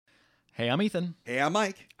Hey, I'm Ethan. Hey, I'm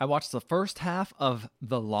Mike. I watched the first half of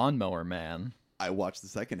The Lawnmower Man. I watched the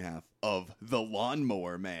second half of The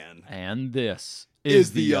Lawnmower Man. And this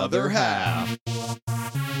is the other half.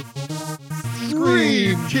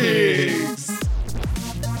 Scream Kings!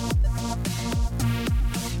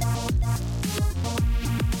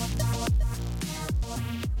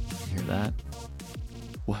 You hear that?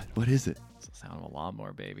 What is it? It's the sound of a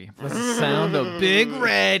lawnmower, baby. That's the sound of Big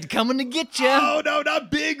Red coming to get you. Oh, no, not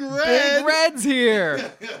Big Red! Big Red's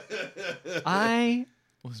here. I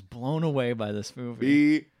was blown away by this movie.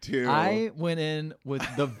 Me too. I went in with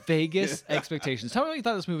the vaguest expectations. Tell me what you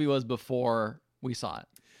thought this movie was before we saw it.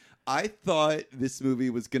 I thought this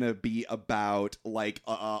movie was gonna be about like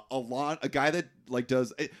a guy that like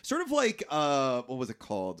does sort of like what was it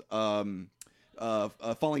called?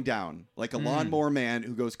 Falling Down, like a lawnmower man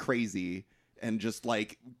who goes crazy and just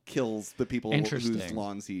like kills the people whose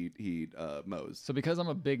lawns he mows. So because I'm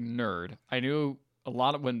a big nerd, I knew a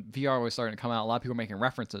lot of when VR was starting to come out, a lot of people were making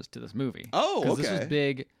references to this movie. Oh, okay. This was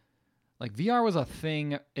big. Like VR was a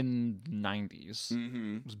thing in the 90s.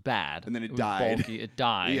 Mm-hmm. It was bad. And then it was died. Bulky. It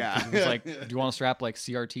died. Yeah. It was like, do you want to strap like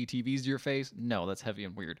CRT TVs to your face? No, that's heavy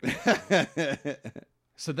and weird.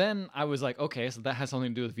 So then I was like, okay, so that has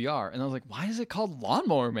something to do with VR. And I was like, why is it called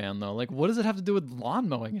Lawnmower Man, though? Like, what does it have to do with lawn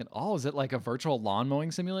mowing at all? Is it like a virtual lawn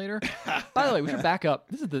mowing simulator? By the way, we should back up.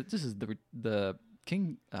 This is the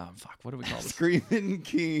King. Fuck, what do we call this? Screaming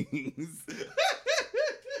Kings.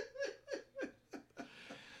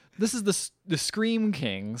 This is the Scream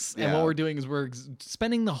Kings. And Yeah. what we're doing is we're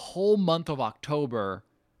spending the whole month of October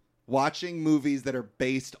Watching movies that are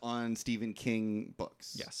based on Stephen King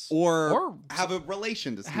books. Yes. Or have a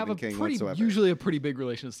relation to Stephen King whatsoever. Usually a pretty big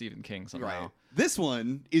relation to Stephen King somehow. Right. This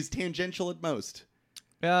one is tangential at most.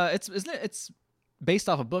 It's based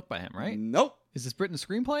off a book by him, right? Nope. Is this written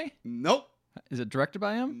screenplay? Nope. Is it directed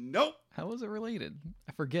by him? Nope. How is it related?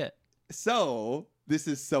 I forget. So, this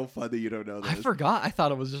is so fun that you don't know this. I forgot. I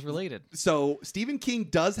thought it was just related. So, Stephen King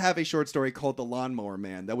does have a short story called The Lawnmower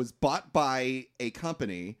Man that was bought by a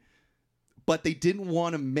company, but they didn't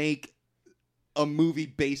want to make a movie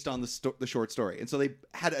based on the short story. And so they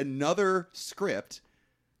had another script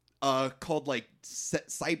called like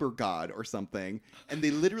Cyber God or something. And they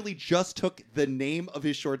literally just took the name of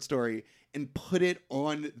his short story and put it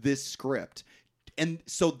on this script. And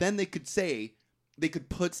so then they could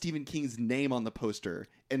put Stephen King's name on the poster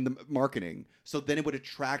and the marketing. So then it would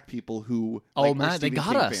attract people who Oh, are man, they Stephen got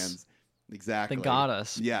King us. fans. Exactly. They got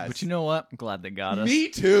us. Yes. But you know what? I'm glad they got us. Me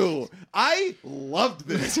too. I loved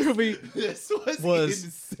this. This movie This was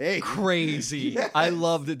insane. crazy. Yes. I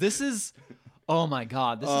loved it. This is, oh my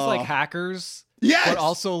God. This is like Hackers. Yes. But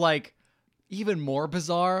also like even more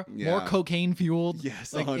bizarre, more Yeah. cocaine fueled.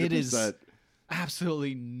 Yes, Like 100%. it is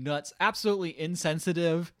absolutely nuts, absolutely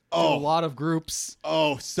insensitive to Oh. a lot of groups.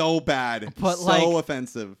 Oh, so bad. But, so like,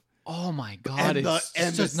 offensive. Oh my God. It's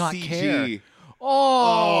and just the not CG. care.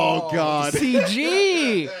 Oh, God.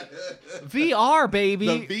 CG. VR, baby.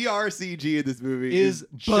 The VR CG in this movie is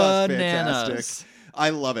just bananas. fantastic. I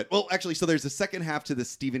love it. Well, actually, so there's a second half to the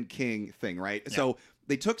Stephen King thing, right? Yeah. So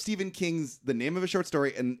they took Stephen King's the name of a short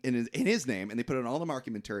story in his name, and they put it on all the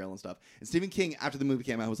marketing material and stuff. And Stephen King, after the movie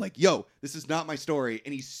came out, was like, "Yo, this is not my story,"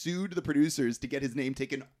 and he sued the producers to get his name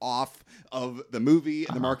taken off of the movie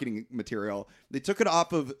and the marketing material. They took it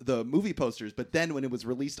off of the movie posters, but then when it was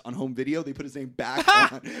released on home video, they put his name back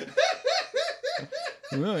on.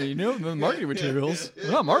 Well, you know, the marketing materials.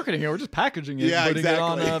 We're not marketing it. We're just packaging it and putting it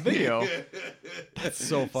on video. That's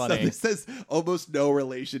so funny. So this has almost no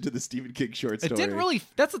relation to the Stephen King short story. It didn't really.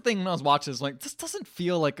 That's the thing when I was watching. Is like this doesn't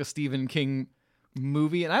feel like a Stephen King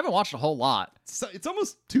movie, and I haven't watched a whole lot. So it's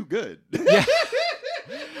almost too good. Yeah,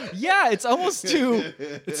 yeah. It's almost too.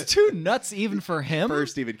 It's too nuts even for him. For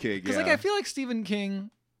Stephen King, Because like I feel like Stephen King,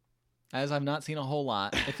 as I've not seen a whole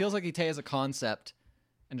lot, it feels like he takes a concept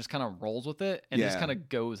and just kind of rolls with it and just kind of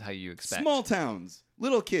goes how you expect. Small towns,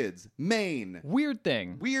 little kids, Maine. Weird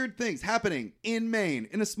things happening in Maine,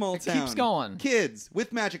 in a small town. Keeps going. Kids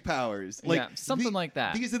with magic powers. Like something like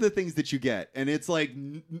that. These are the things that you get. And it's like,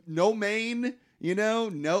 no Maine, you know?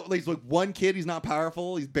 No, like one kid, he's not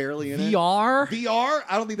powerful. He's barely in VR? it. VR?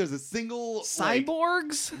 I don't think there's a single...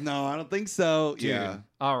 Cyborgs? No, I don't think so. Dude. Yeah.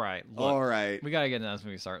 All right. Look, all right. We got to get into this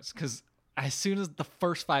movie starts because as soon as the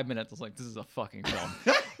first 5 minutes, I was like, this is a fucking film.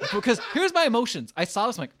 Because here's my emotions. I saw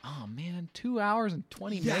this, I'm like, oh man, 2 hours and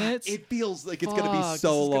 20 minutes? It feels like it's going to be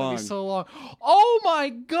so long. This is gonna be so long. Oh my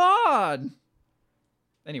God.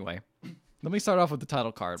 Anyway, let me start off with the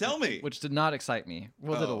title card. Tell me. Which did not excite me.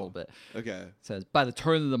 Well, did a little bit. Okay. It says, by the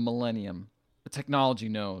turn of the millennium, a technology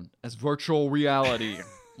known as virtual reality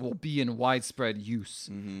will be in widespread use.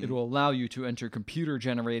 It will allow you to enter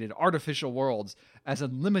computer-generated artificial worlds as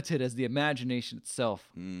unlimited as the imagination itself.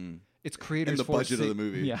 Its creators and the budget of the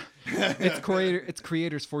movie. Yeah. Its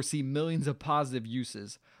creators foresee millions of positive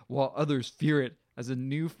uses, while others fear it as a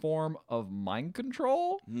new form of mind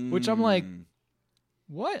control. Which I'm like,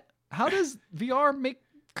 what? How does VR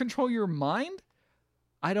control your mind?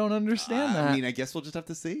 I don't understand that. I mean, I guess we'll just have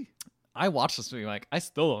to see. I watched this movie, like, I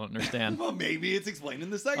still don't understand. Well, maybe it's explained in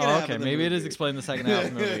the second half. Okay, of the maybe movie. it is explained in the second half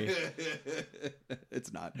of the movie.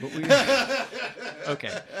 It's not. But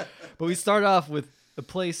okay. But we start off with the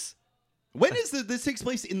place. When is this takes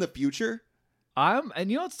place in the future? And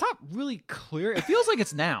it's not really clear. It feels like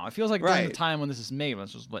it's now. It feels like during the Right. time when this is made,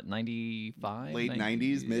 which was what, 95? Late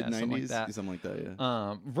 90s, mid 90s, something like that.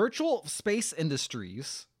 yeah. Virtual Space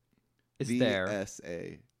Industries is there.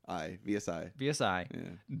 VSI. VSI. Yeah.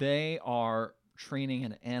 They are training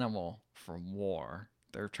an animal for war.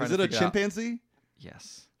 They're trying Is to it a figure out- chimpanzee?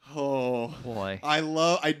 Yes. Oh Boy. I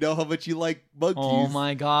know how much you like monkeys. Oh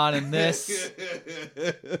my god, and this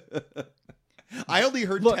I only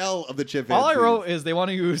heard Look, tell of the chimpanzee. all I wrote is they want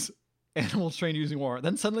to use animals trained using war.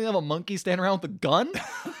 Then suddenly they have a monkey standing around with a gun.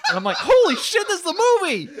 And I'm like, holy shit, this is the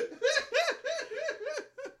movie.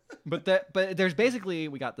 But there's basically,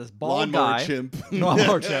 we got this bald Lawnmower guy. chimp.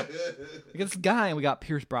 Lawnmower chimp. We got this guy and we got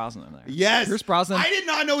Pierce Brosnan in there. Yes. Pierce Brosnan. I did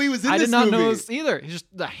not know he was in I this did not movie. know this either. He's just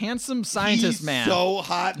the handsome scientist He's man. so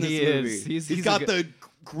hot in this He movie. is. He's got the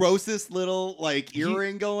grossest little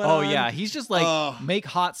earring going Oh on. yeah, he's just like make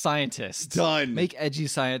hot scientists. Done. Make edgy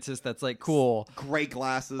scientists that's like cool. Great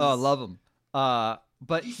glasses. Oh, I love him.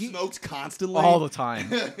 But He smokes constantly. all the time.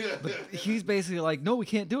 But he's basically like, no, we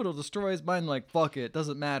can't do it. It'll destroy his mind. Like, fuck it.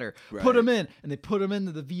 Doesn't matter. Right. Put him in. And they put him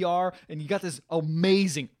into the VR. And you got this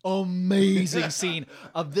amazing scene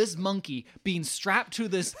of this monkey being strapped to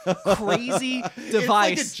this crazy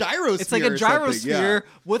device. It's like a gyrosphere. It's like a or something, gyrosphere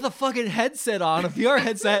with a fucking headset on, a VR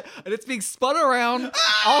headset. And it's being spun around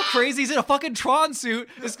all crazy. He's in a fucking Tron suit.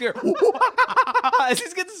 It's scared. As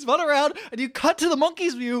he's getting spun around. And you cut to the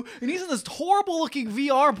monkey's view. And he's in this horrible looking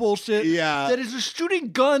VR bullshit that is just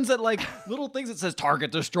shooting guns at like little things that says target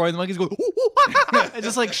destroy, and the monkey's going and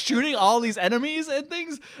just like shooting all these enemies and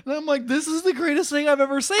things, and I'm like, this is the greatest thing I've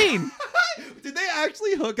ever seen. Did they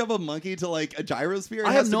actually hook up a monkey to like a gyrosphere? It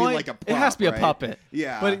I has have to no be idea. like a prop, It has to be a right? puppet.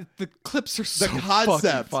 Yeah. But the clips are so The concept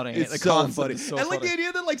fucking funny. is The so concept funny. is so and like funny. the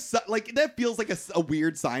idea that like that feels like a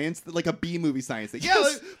weird science, like a B movie science thing. Yeah,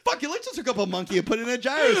 like, fuck it, let's just hook up a monkey and put it in a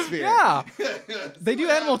gyrosphere. Yeah. They do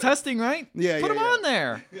animal testing, right? Yeah, Put yeah, him yeah. on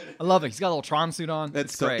there. I love it. He's got a little Tron suit on.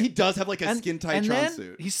 That's It's so, great. he does have like a skin tight and Tron then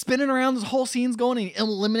suit. He's spinning around. This whole scene's going, and he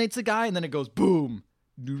eliminates a guy, and then it goes boom.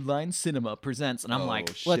 New Line Cinema presents, and I'm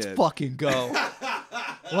like, let's shit. fucking go.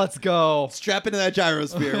 Let's go. Strap into that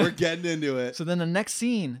gyrosphere. We're getting into it. So then the next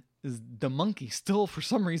scene is the monkey still, for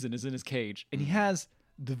some reason, is in his cage, and he has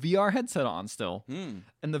the VR headset on still, and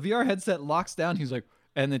the VR headset locks down. He's like,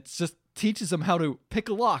 and it just teaches him how to pick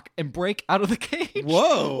a lock and break out of the cage.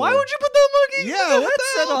 Whoa. Why would you put the monkey Yeah, what the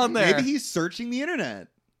headset hell? on there? Maybe he's searching the internet.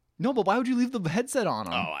 No, but why would you leave the headset on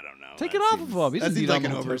him? I don't know. Take That it off seems- of him. He That doesn't seems need like it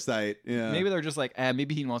an on the top. oversight. Yeah. Maybe they're just like,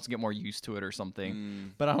 maybe he wants to get more used to it or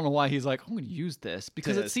something. But I don't know why he's like, I'm going to use this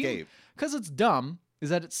because To it seems escape. because it's dumb. Is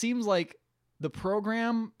that it seems like the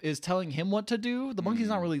program is telling him what to do. The monkey's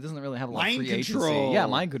not really doesn't really have a lot of Mind free agency. control. Yeah,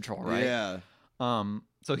 mind control, right? Yeah.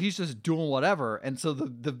 So he's just doing whatever, and so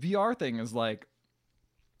the VR thing is like,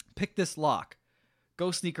 pick this lock,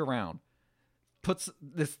 go sneak around. Puts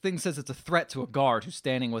this thing says it's a threat to a guard who's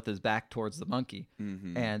standing with his back towards the monkey,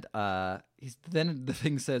 and then the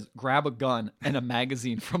thing says grab a gun and a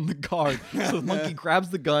magazine from the guard. So the monkey grabs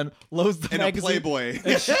the gun, loads the And magazine, a Playboy.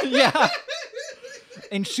 and yeah,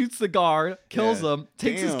 and shoots the guard, kills him,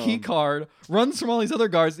 takes his key Damn. card, runs from all these other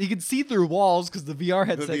guards. He can see through walls because the VR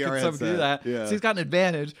headset VR can somehow do that. headset, yeah. So he's got an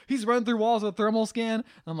advantage. He's running through walls with a thermal scan. And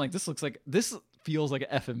I'm like, this feels like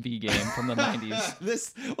an FMV game from the 90s. This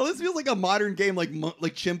feels like a modern game,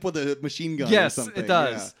 like Chimp with a machine gun. Yes, or something. it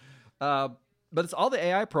does. But it's all the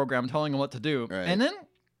AI program telling him what to do. Right. And then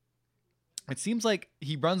it seems like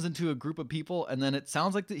he runs into a group of people, and then it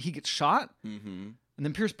sounds like that he gets shot. Mm-hmm. And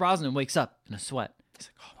then Pierce Brosnan wakes up in a sweat. He's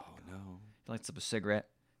like, Oh no. he lights up a cigarette.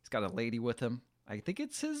 He's got a lady with him. I think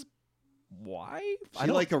it's his wife. She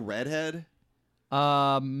like a redhead,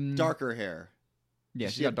 um darker hair. Yeah,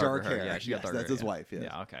 She she got had darker dark hair. hair. Yeah, she got Yes, darker that's hair. his wife, yes.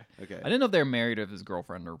 Yeah, okay. Okay. I didn't know if they're married or if his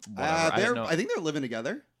girlfriend or whatever. I think they're living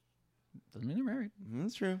together. Doesn't mean they're married.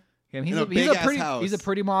 That's true. Yeah, In a big-ass house. he's a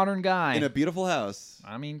pretty modern guy. In a beautiful house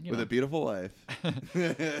I mean, you with know. a beautiful wife.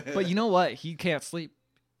 But you know what? He can't sleep.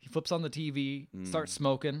 He flips on the TV, starts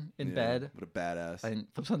smoking in bed. What a badass. And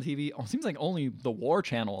flips on the TV. Oh, it seems like only the war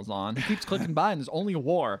channel is on. He keeps clicking by and there's only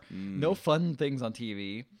war. No fun things on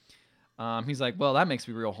TV. He's like, well, that makes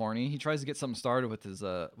me real horny. He tries to get something started with his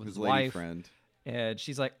lady wife. friend. And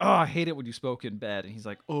she's like, oh, I hate it when you smoke in bed. And he's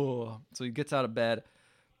like, oh. So he gets out of bed,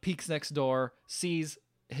 peeks next door, sees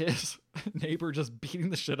his neighbor just beating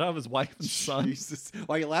the shit out of his wife and son. Jesus.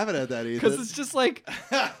 Why are you laughing at that, Ethan? Because it's just like,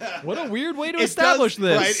 what a weird way to establish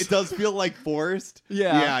this. Right? It does feel like forced.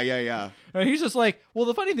 Yeah. And he's just like, well,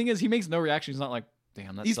 the funny thing is he makes no reaction. He's not like,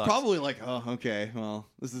 damn, that He's sucks. probably like, oh, okay, well,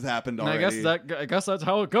 this has happened And already. I guess that's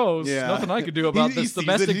how it goes. Yeah. Nothing I could do about He this sees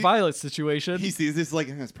domestic it. violence situation. He sees this like,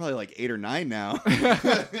 it's probably like 8 or 9 now.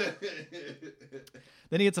 Then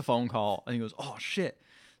he gets a phone call and he goes, oh, shit.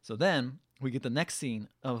 So then we get the next scene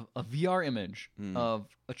of a VR image of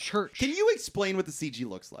a church. Can you explain what the CG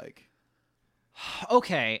looks like?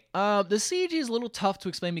 Okay, the CG is a little tough to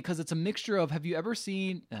explain because it's a mixture of. Have you ever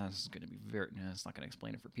seen? This is going to be very. It's not going to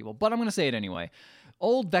explain it for people, but I'm going to say it anyway.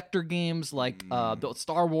 Old vector games like the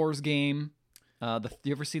Star Wars game.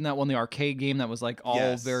 You ever seen that one? The arcade game that was like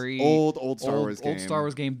all very old Star Wars game. Old Star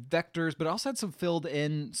Wars game vectors, but it also had some filled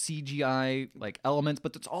in CGI like elements,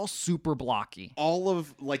 but it's all super blocky. All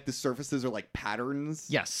of like the surfaces are like patterns.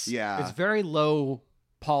 Yes. Yeah. It's very low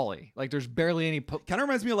poly. Like there's barely any. Kind of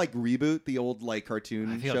reminds me of like Reboot, the old like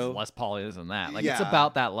cartoon I feel show. it's less poly than that. Like Yeah. it's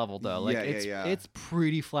about that level though. Like Yeah, it's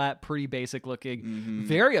pretty flat, pretty basic looking, Mhm.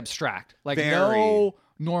 very abstract. Like Very. no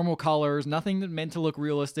normal colors, nothing meant to look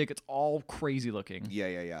realistic. It's all crazy looking.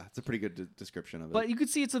 Yeah. It's a pretty good description of it. But you could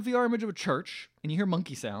see it's a VR image of a church, and you hear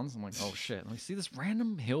monkey sounds. I'm like, oh shit! And we see this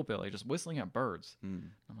random hillbilly just whistling at birds.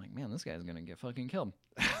 I'm like, man, this guy's gonna get fucking killed.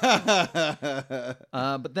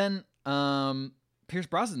 But then Pierce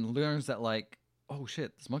Brosnan learns that like, oh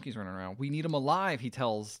shit, this monkey's running around. We need him alive. He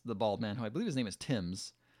tells the bald man, who I believe his name is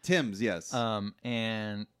Tim's. Tim's, yes. But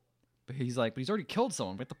he's like, but he's already killed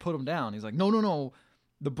someone. We have to put him down. He's like, no.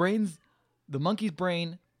 The monkey's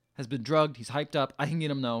brain has been drugged. He's hyped up. I can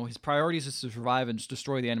get him though. His priority is just to survive and just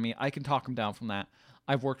destroy the enemy. I can talk him down from that.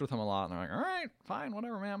 I've worked with him a lot. And they're like, all right, fine,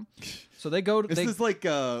 whatever, man. So they go to. This is like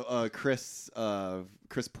Chris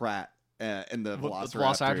Pratt in the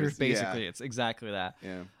Velociraptors. Basically, it's exactly that.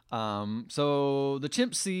 Yeah. So the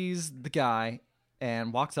chimp sees the guy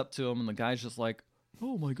and walks up to him, and the guy's just like,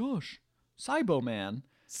 oh my gosh, Cybo Man.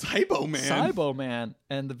 Cybo Man.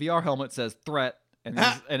 And the VR helmet says threat. And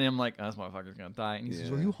I'm like, oh, this motherfucker's gonna die. And he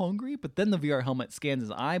says, are you hungry? But then the VR helmet scans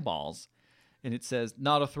his eyeballs, and it says,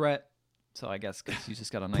 not a threat. So I guess because he's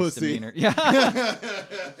just got a nice Pussy. demeanor. Yeah.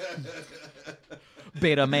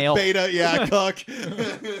 Beta male. Yeah, cuck.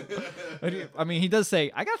 I mean, he does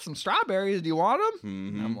say, I got some strawberries. Do you want them?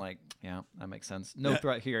 Mm-hmm. And I'm like, yeah, that makes sense. No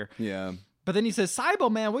threat here. Yeah. But then he says,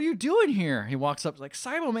 Cybo Man, what are you doing here? He walks up like,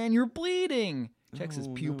 Cybo Man, you're bleeding. Checks his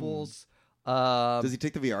pupils. No. Does he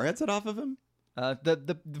take the VR headset off of him?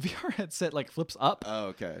 The VR headset like flips up. Oh,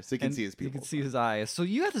 okay. So you can see his pupils. You can see his eyes. So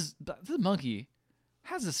you have this monkey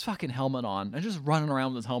has this fucking helmet on and just running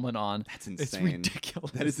around with his helmet on. That's insane. It's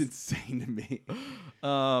ridiculous. That is insane to me.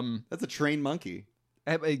 That's a trained monkey.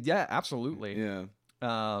 Yeah, absolutely. Yeah.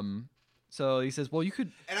 So he says, well, you could.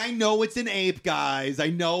 And I know it's an ape, guys. I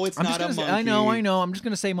know it's not a monkey. I know. I'm just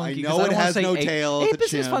going to say monkey. I know it has no tail. Ape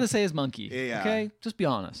is just fun to say as monkey. Yeah. Okay? Just be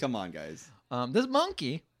honest. Come on, guys. This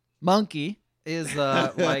monkey is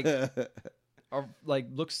like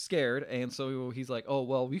looks scared. And so he's like, oh,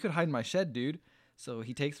 well, you could hide in my shed, dude. So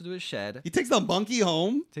he takes him to his shed. He takes the monkey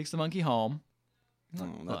home? Takes the monkey home. Oh,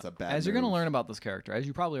 that's a bad As you're going to move. learn about this character, as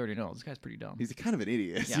you probably already know, this guy's pretty dumb. He's kind of an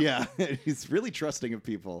idiot. Yeah. He's really trusting of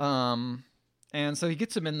people. And so he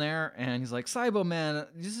gets him in there, and he's like, Cybo Man,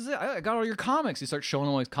 this is it. I got all your comics. He starts showing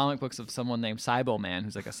him all these comic books of someone named Cybo Man,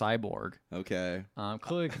 who's like a cyborg. Okay.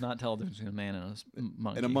 Clearly could not tell the difference between a man and a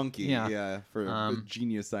monkey. And a monkey, Yeah. For a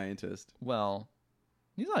genius scientist. Well,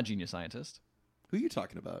 he's not a genius scientist. Who are you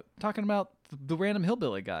talking about? Talking about the random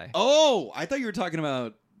hillbilly guy. Oh, I thought you were talking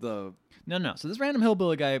about the... No. So this random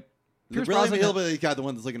hillbilly guy... The random hillbilly guy, the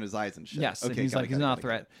one that's looking at his eyes and shit. Yes, okay, and he's like, he's not a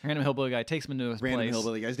threat. Random hillbilly guy takes him into his Random place.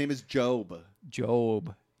 hillbilly guy's name is Job.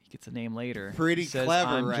 Job. He gets a name later. Pretty He says,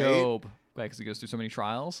 clever, I'm right? Job. Because he goes through so many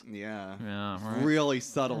trials. Yeah. Yeah, right. Really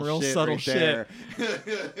subtle Real shit subtle right shit.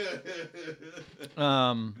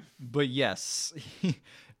 there. But yes.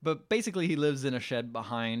 But basically he lives in a shed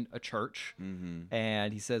behind a church. Mm-hmm.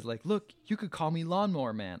 And he says, like, look, you could call me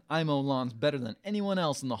Lawnmower Man. I mow lawns better than anyone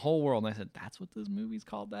else in the whole world. And I said, that's what this movie's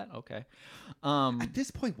called that? Okay. At this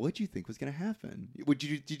point, what did you think was going to happen?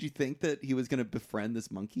 Did you think that he was going to befriend this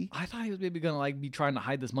monkey? I thought he was maybe going to like be trying to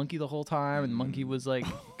hide this monkey the whole time. And the monkey was like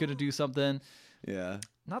going to do something. Yeah.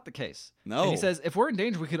 not the case. No. And he says, if we're in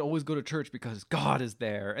danger, we could always go to church because God is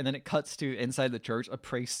there. And then it cuts to inside the church, a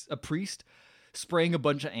priest spraying a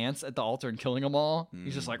bunch of ants at the altar and killing them all.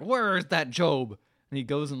 He's just like, where is that Job? And he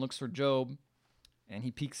goes and looks for Job, and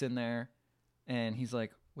he peeks in there, and he's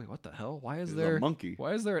like, wait, what the hell? Why is there a monkey?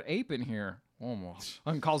 Why is there an ape in here? Almost.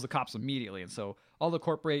 And calls the cops immediately. And so all the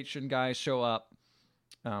corporation guys show up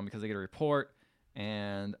because they get a report,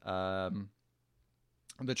 and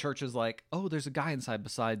the church is like, oh, there's a guy inside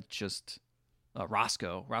besides just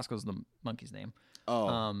Roscoe. Roscoe's the monkey's name.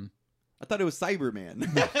 Oh. I thought it was Cyberman.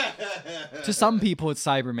 To some people, it's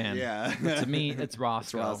Cyberman. Yeah. But to me, it's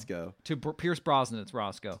Roscoe. It's Roscoe. To Pierce Brosnan, it's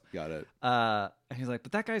Roscoe. Got it. And he's like,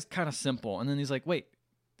 but that guy's kind of simple. And then he's like, wait,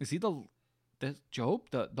 is he the Job,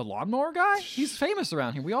 the lawnmower guy? He's famous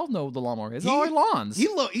around here. We all know the lawnmower guy. He's all our lawns. He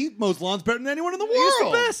mows lawns better than anyone in the world. He's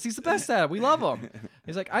the best. He's the best at it. We love him.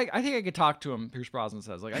 He's like, I think I could talk to him. Pierce Brosnan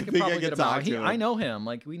says, like, I could probably get him out. I know him.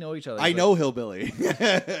 Like, we know each other. I know Hillbilly.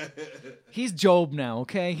 He's Job now.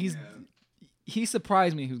 Okay, he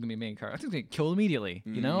surprised me. Who's gonna be main card? I think he's gonna kill immediately.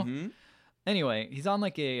 You know. Anyway, he's on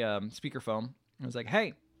like a speakerphone. I was like,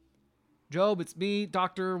 hey, Job, it's me,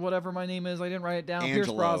 Dr. whatever my name is. I didn't write it down. Angelo.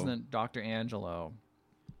 Pierce Brosnan. Dr. Angelo.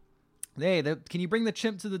 Hey, can you bring the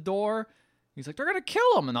chimp to the door? He's like, they're going to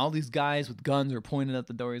kill him. And all these guys with guns are pointing at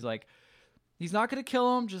the door. He's like, he's not going to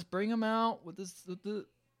kill him. Just bring him out with it'll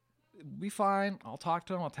be fine. I'll talk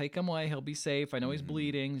to him. I'll take him away. He'll be safe. I know he's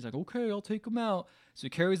bleeding. He's like, okay, I'll take him out. So he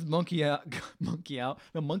carries the monkey out.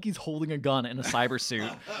 The monkey's holding a gun in a cyber suit.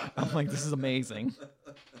 I'm like, this is amazing.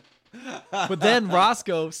 But then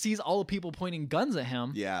Roscoe sees all the people pointing guns at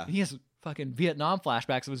him. Yeah. He has fucking Vietnam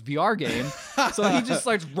flashbacks of his VR game. So he just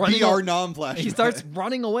starts running. VR non-flashback. He starts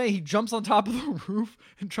running away. He jumps on top of the roof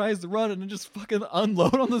and tries to run and then just fucking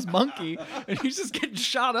unload on this monkey. And he's just getting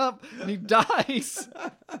shot up and he dies.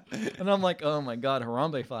 And I'm like, oh my God,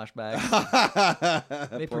 Harambe flashbacks.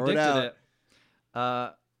 They predicted it.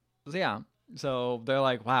 So yeah. So they're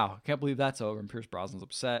like, wow, I can't believe that's over. And Pierce Brosnan's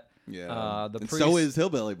upset. Yeah. The priest, so is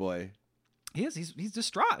Hillbilly Boy. He is. He's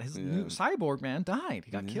distraught. His new cyborg man died.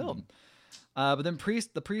 He got killed. But then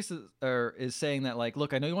the priest is saying that, like,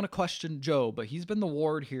 look, I know you want to question Joe, but he's been the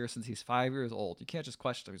ward here since he's 5 years old. You can't just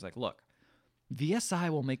question him. He's like, look, VSI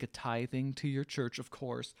will make a tithing to your church, of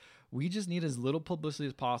course. We just need as little publicity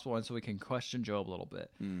as possible, and so we can question Job a little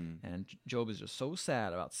bit. And Job is just so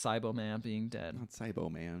sad about Cybo Man being dead. Not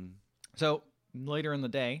Cybo Man. So later in the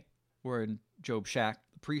day, we're in Job's shack.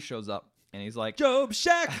 The priest shows up, and he's like, Job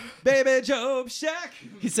Shack, baby, Job Shack.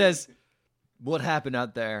 He says, what happened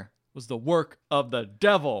out there was the work of the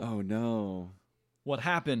devil. Oh, no. What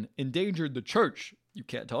happened endangered the church. You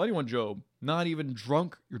can't tell anyone, Job. Not even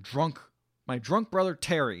drunk. You're drunk. My drunk brother,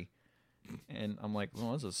 Terry. And I'm like,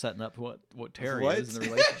 well, this is setting up what Terry is in the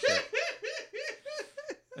relationship.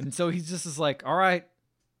 And so he's just like, all right,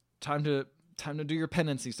 time to do your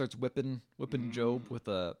penance. He starts whipping Job with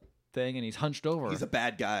a thing, and he's hunched over. He's a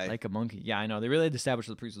bad guy. Like a monkey. Yeah, I know. They really had to establish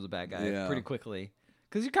the priest was a bad guy pretty quickly.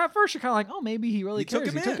 Because you're kind of like, oh, maybe he really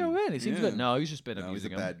cares. He took him in. He seems good. No, he's just been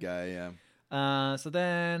abusing him. He's a bad guy, yeah. So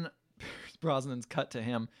then Brosnan's cut to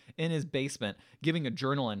him in his basement giving a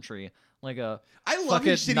journal entry. Like a I love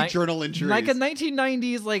his shitty journal entries. Like a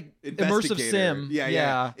 1990s like immersive sim.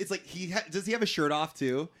 Yeah. It's like does he have a shirt off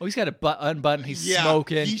too? Oh, he's got a unbuttoned. He's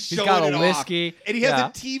smoking. He's got a whiskey. And he has a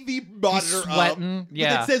TV monitor sweating. Up.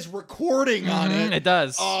 Yeah. It says recording on it. It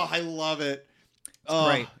does. Oh, I love it.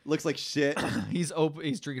 Great. Looks like shit. He's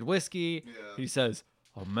drinking whiskey. Yeah. He says,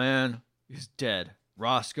 "Oh man, he's dead.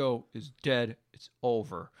 Roscoe is dead. It's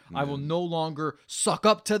over. I will no longer suck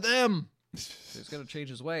up to them." He's gonna change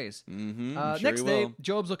his ways. Next day,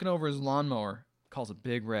 Job's looking over his lawnmower. Calls it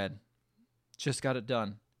Big Red. Just got it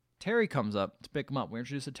done. Terry comes up to pick him up. We're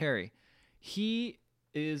introduced to Terry. He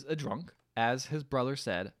is a drunk, as his brother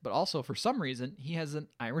said, but also for some reason he has an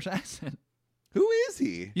Irish accent. Who is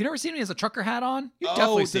he? You never seen him? He has a trucker hat on? You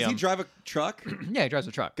definitely see him. Does he drive a truck? Yeah, he drives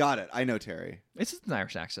a truck. Got it. I know Terry. It's an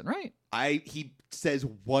Irish accent, right? He says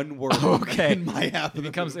one word in my half of it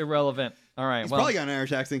becomes irrelevant. All right. He's probably got an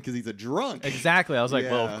Irish accent because he's a drunk. Exactly. I was like,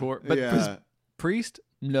 well, of course. But his priest?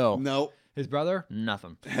 No. Nope. His brother?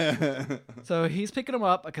 Nothing. So he's picking him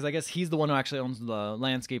up because I guess he's the one who actually owns the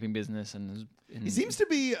landscaping business. And he seems to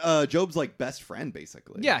be Job's like best friend,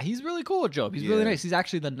 basically. Yeah, he's really cool with Job. He's really nice. He's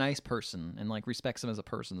actually the nice person and like respects him as a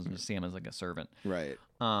person. Doesn't just see him as like a servant. Right.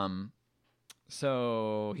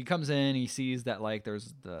 So he comes in. He sees that like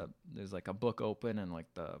there's like a book open and like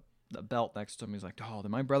the belt next to him. He's like, oh,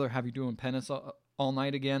 did my brother have you doing penance all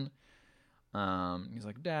night again? He's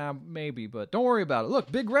like, yeah, maybe, but don't worry about it.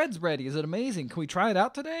 Look, Big Red's ready. Is it amazing? Can we try it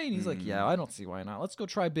out today? And he's like, yeah, I don't see why not. Let's go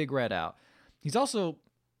try Big Red out. He's also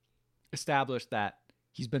established that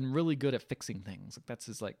he's been really good at fixing things. Like that's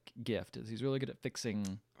his like gift. Is he's really good at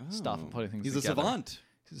fixing stuff and putting things He's together. a savant.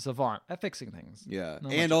 He's a savant at fixing things. Yeah,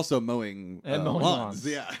 Not and much- also mowing, And mowing lawns.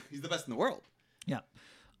 Yeah, he's the best in the world. Yeah.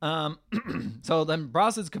 So then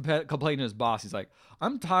Brosnan's complaining to his boss. He's like,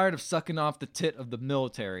 I'm tired of sucking off the tit of the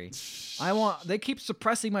military. They keep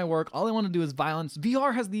suppressing my work. All I want to do is violence.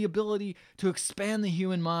 VR has the ability to expand the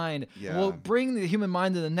human mind. Yeah. Will bring the human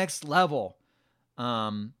mind to the next level.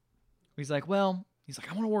 He's like, I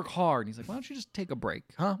want to work hard. And he's like, why don't you just take a break?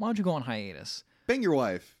 Huh? Why don't you go on hiatus? Bang your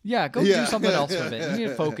wife. Yeah, go do something else with it. You need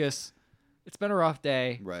to focus. It's been a rough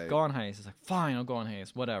day. Right. Go on hiatus. He's like, fine, I'll go on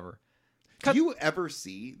hiatus. Whatever. Do you ever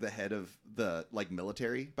see the head of the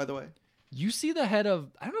military, by the way? You see the head of,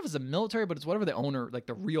 I don't know if it's the military, but it's whatever the owner, like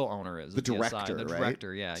the real owner is. The of PSI. director, The right?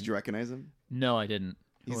 director, yeah. Did you recognize him? No, I didn't.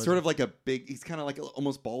 Who He's was sort it? of like he's kind of like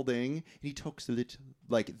almost balding. And he talks a little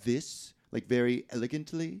like this, like very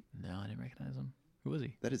elegantly. No, I didn't recognize him. Who was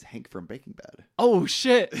he? That is Hank from Breaking Bad. Oh,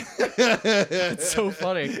 shit. It's so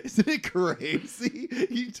funny. Isn't it crazy?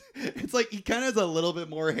 It's like he kind of has a little bit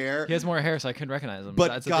more hair. He has more hair, so I couldn't recognize him. But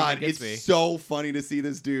That's the thing that God, gets it's me. so funny to see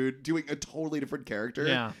this dude doing a totally different character.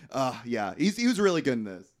 Yeah. Yeah. He was really good in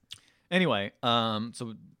this. Anyway,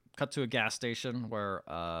 so cut to a gas station where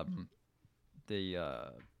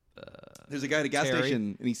there's a guy at a gas Terry.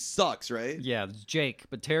 station and he sucks, right? Yeah, it's Jake,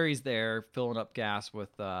 but Terry's there filling up gas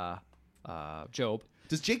with Job.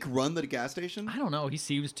 Does Jake run the gas station? I don't know. He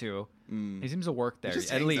seems to. Mm. He seems to work there.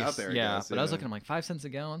 just At hangs least. out there, I yeah. guess, But I was yeah. looking, I'm like, 5 cents a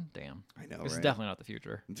gallon? Damn. I know, This is right? definitely not the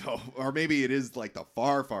future. Oh, or maybe it is like the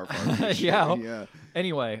far future. Yeah. Yeah.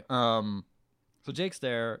 Anyway, so Jake's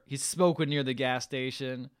there. He's smoking near the gas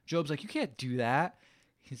station. Job's like, you can't do that.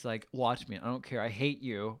 He's like, watch me. I don't care. I hate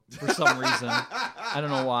you for some reason. I don't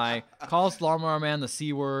know why. Calls Lawnmower Man the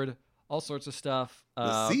C word. All sorts of stuff.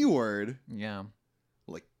 The C word? Yeah.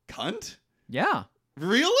 Like cunt? Yeah.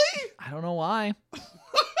 Really? I don't know why.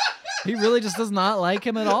 He really just does not like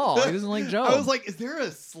him at all. He doesn't like Job. I was like, is there a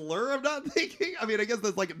slur I'm not thinking? I mean, I guess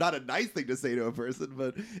that's like not a nice thing to say to a person,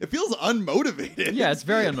 but it feels unmotivated. Yeah, it's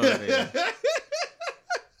very unmotivated.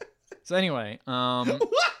 So anyway, What?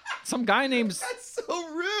 some guy named... That's so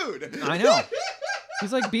rude. I know.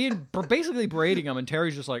 He's like basically berating him, and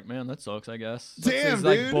Terry's just like, man, that sucks, I guess. Damn, he's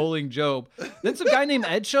like dude. bullying Job. Then some guy named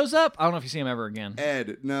Ed shows up. I don't know if you see him ever again.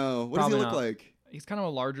 Ed, no. What Probably does he look not. like? He's kind of a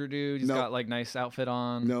larger dude. He's Nope. got like nice outfit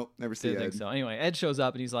on. Nope, never see Didn't Ed. think so. Anyway, Ed shows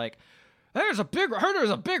up and he's like, heard there's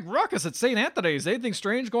a big ruckus at St. Anthony's. Anything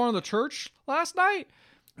strange going on in the church last night?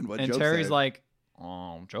 And what And Job Terry's said. like,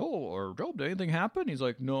 Job, did anything happen? He's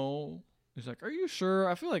like, no. He's like, are you sure?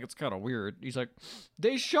 I feel like it's kind of weird. He's like,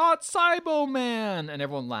 they shot Cybo Man. And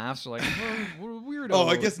everyone laughs. They're like, what a weirdo. Oh,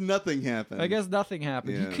 I guess nothing happened. I guess nothing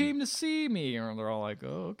happened. Yeah. He came to see me. And they're all like,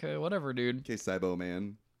 oh, okay, whatever, dude. Okay, Cybo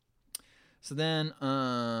Man. So then,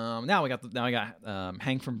 now we got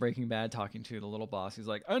Hank from Breaking Bad talking to the little boss. He's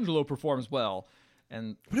like, Angelo performs well.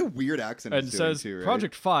 And What a weird accent he's doing says, too, right?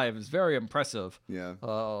 Project 5 is very impressive. Yeah.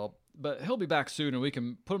 But he'll be back soon and we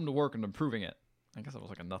can put him to work on improving it. I guess that was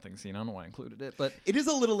like a nothing scene. I don't know why I included it, but It is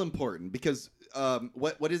a little important because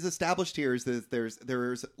what is established here is that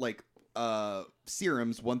there's like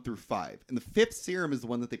serums 1 through 5, and the 5th serum is the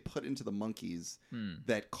one that they put into the monkeys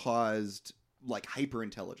that caused like hyper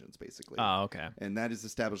intelligence, basically. oh, okay. And that is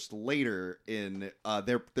established later in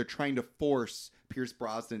they're trying to force Pierce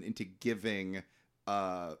Brosnan into giving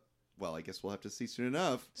well, I guess we'll have to see soon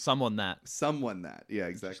enough. Someone that. Yeah,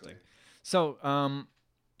 exactly. So,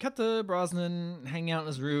 cut to Brosnan hanging out in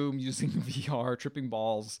his room using VR, tripping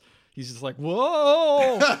balls. He's just like,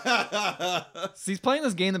 whoa! So he's playing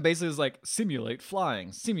this game that basically is like simulate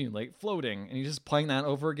flying, simulate floating, and he's just playing that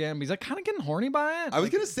over again. But he's like kind of getting horny by it. I was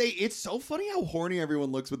gonna say it's so funny how horny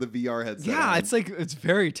everyone looks with the VR headset. yeah, on. it's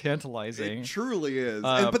very tantalizing. It truly is.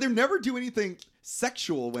 Uh, But they never do anything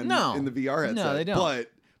sexual when No. in the VR headset. No, they don't. But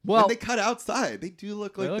Well, when they cut outside, they do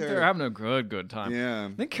look like they're having a good time. yeah.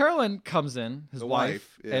 Then Carolyn comes in, his The wife,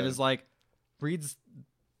 wife, yeah. and is like, reads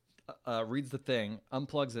the thing,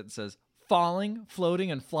 unplugs it, and says, falling, floating,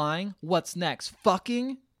 and flying. What's next?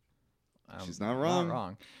 Fucking? She's not wrong. Not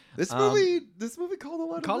wrong. This movie called a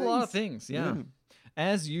lot of Called things. a lot of things, yeah.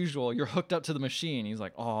 As usual, you're hooked up to the machine. He's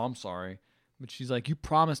like, oh, I'm sorry. But she's like, you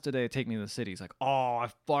promised today to take me to the city. He's like, oh, I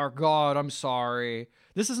forgot. I'm sorry.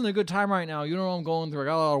 This isn't a good time right now. You know what I'm going through. I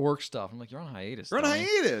got a lot of work stuff. I'm like, you're on hiatus. We're on dummy."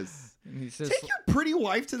 hiatus. And he says, Take your pretty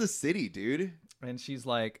wife to the city, dude. and she's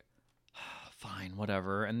like, fine,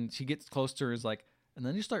 whatever. And she gets close to her, is like, and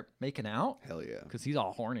then you start making out Hell yeah. because he's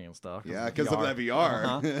all horny and stuff. Yeah, because of that VR.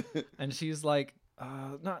 Uh-huh. And she's like,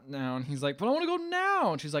 not now. And he's like, but I want to go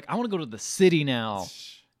now. And she's like, I want to go to the city now.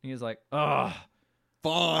 And he's like, ugh.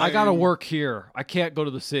 Fine. I gotta work here. I can't go to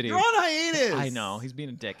the city. You're on hiatus. I know. He's being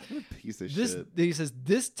a dick. What a piece of This shit. he says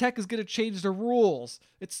this tech is gonna change the rules.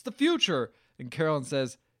 It's the future. And Carolyn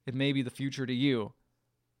says it may be the future to you,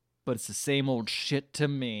 but it's the same old shit to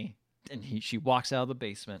me. And she walks out of the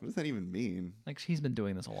basement. What does that even mean? Like she's been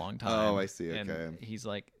doing this a long time. Oh, I see. And Okay. he's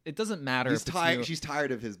like, it doesn't matter. He's if it's tired. you. She's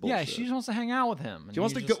tired of his bullshit. Yeah, she just wants to hang out with him. And She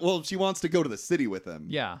wants to he's go. just- Well, she wants to go to the city with him.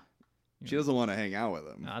 Yeah, She doesn't want to hang out with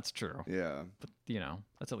him. no, that's true. Yeah, But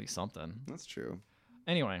that's at least something. that's true.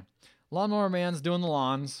 Anyway, Lawnmower Man's doing the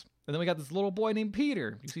lawns, and then we got this little boy named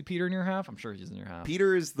Peter. You see Peter in your half? I'm sure he's in your half.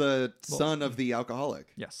 Peter is the son of the alcoholic.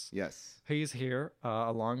 Yes. Yes. He's here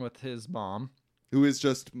along with his mom. Who is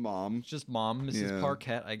just mom. It's just mom, Mrs. Yeah.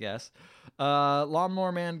 Parquette, I guess.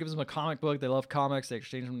 Lawnmower Man gives him a comic book. They love comics. They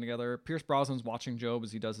exchange them together. Pierce Brosnan's watching Job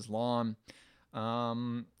as he does his lawn.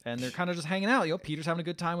 And they're kind of just hanging out. Peter's having a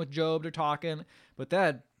good time with Job. They're talking. But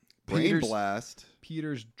then Brain blast.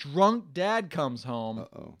 Peter's drunk dad comes home.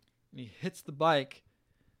 Uh-oh. And he hits the bike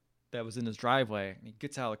that was in his driveway. And he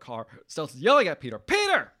gets out of the car. Starts yelling at Peter.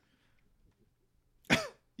 Peter!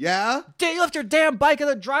 Yeah? You left your damn bike in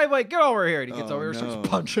the driveway. Get over here. And he gets Oh, over here, no. starts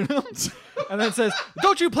punching him. And then says,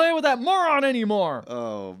 don't you play with that moron anymore.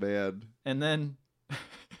 Oh, man. And then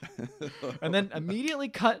immediately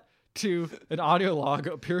cut to an audio log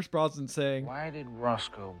of Pierce Brosnan saying, Why did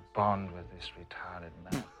Roscoe bond with this retarded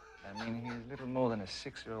man? I mean, he's little more than a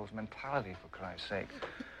 6-year-old's mentality, for Christ's sake.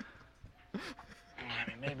 I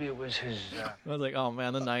mean, maybe it was his... I was like, oh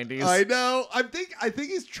man, the 90s. I know. I think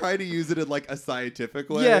he's trying to use it in like a scientific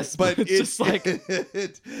way. Yes, but it's just like-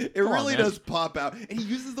 it Come on, really man. does pop out, and he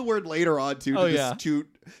uses the word later on too. Oh, to, yeah.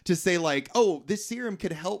 to say like, oh, this serum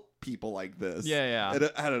could help people like this. Yeah.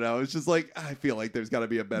 And I don't know. It's just like I feel like there's got to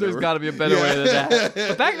be a better. There's got to be a better way than Yeah. that.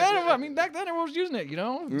 But back then everyone was using it, It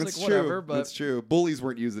was That's like, true. whatever. But That's true. Bullies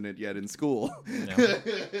weren't using it yet in school.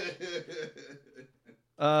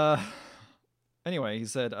 Anyway, he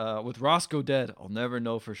said, with Roscoe dead, I'll never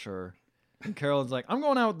know for sure. And Carolyn's like, I'm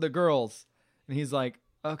going out with the girls. And he's like,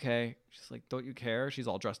 okay. She's like, don't you care? She's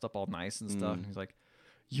all dressed up all nice and stuff. And he's like,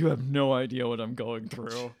 you have no idea what I'm going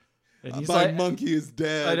through. And he's My like, monkey is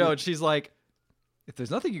dead. I know. And she's like, if there's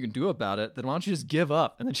nothing you can do about it, then why don't you just give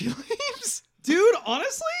up? And then she leaves. Dude,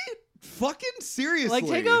 honestly, fucking seriously. Like,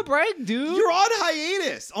 take a break, dude. You're on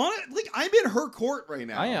hiatus. I'm in her court right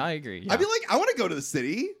now. I agree. Yeah. I'd be like, I want to go to the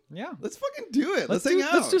city. yeah. Let's fucking do it. Let's hang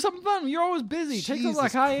out. Let's do something fun. You're always busy. Take a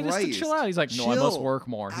Jesus hiatus to Christ. chill out. He's like, no, I must Chill work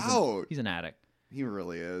more. out. He's an addict. He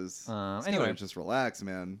really is. He's Anyway. gotta just relax,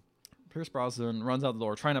 man. Pierce Brosnan runs out the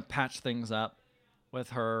door trying to patch things up with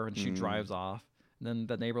her, and she drives off. And then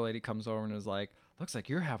the neighbor lady comes over and is like, looks like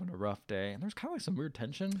you're having a rough day. And there's kind of like some weird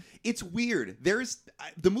tension. It's weird.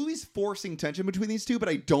 The movie's forcing tension between these two, but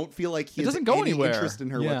I don't feel like he It has doesn't go any anywhere. interest in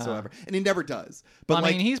her Yeah. whatsoever, and he never does. But I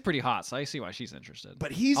like, mean, he's pretty hot, so I see why she's interested.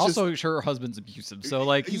 but he's also sure her husband's abusive, so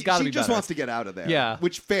like he's got to be She just better. wants to get out of there. Yeah.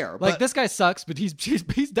 which fair. Like but, this guy sucks, but he's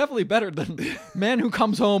definitely better than man who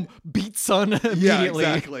comes home, beats son immediately.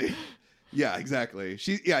 Yeah, exactly. Yeah, exactly.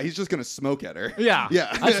 He's just gonna smoke at her. Yeah,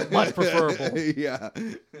 Yeah. that's much preferable. Yeah.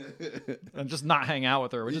 And just not hang out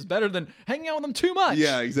with her, which is better than hanging out with him too much.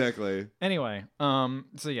 Yeah, exactly. Anyway,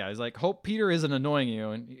 so yeah, he's like, hope Peter isn't annoying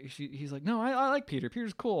you, and he's like, no, I like Peter.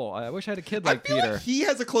 Peter's cool. I wish I had a kid like I feel Peter. like he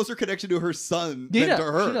has a closer connection to her son He than does. to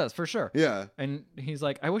her. She does for sure. Yeah. And he's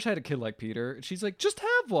like, I wish I had a kid like Peter. And she's like, just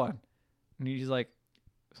have one. And he's like,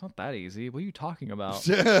 it's not that easy. What are you talking about?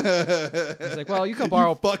 He's like, well, you could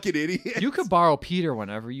borrow. You fucking idiot. You could borrow Peter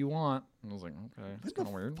whenever you want. And I was like, okay, that's What kind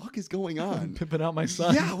of the weird. fuck is going on? Pimping out my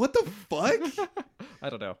son. Yeah, what the fuck? I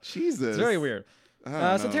don't know. Jesus. It's very weird. I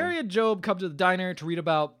don't So know. Terry and Job come to the diner to read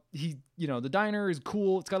about the diner is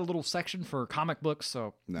cool. It's got a little section for comic books.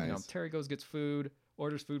 So Nice. Terry goes, gets food,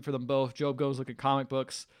 orders food for them both. Job goes look at comic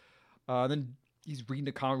books. Then he's reading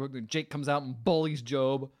a comic book. And Jake comes out and bullies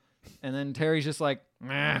Job. And then Terry's just like,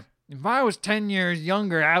 if I was 10 years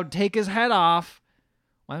younger, I would take his head off.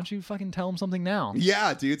 Why don't you fucking tell him something now?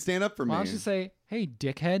 Yeah, dude, stand up for Why me. don't you say, hey,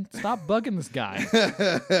 dickhead, stop bugging this guy.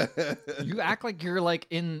 You act like you're like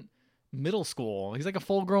in middle school. He's like a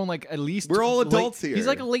full grown, like at least. We're all adults here. He's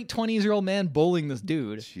like a late 20-year-old man bullying this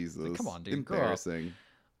dude. Jesus. Like, come on, dude. Grow up. Embarrassing.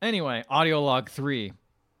 Anyway, audio log 3.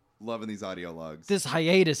 Loving these audio logs. This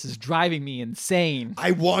hiatus is driving me insane.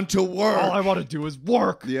 I want to work. All I want to do is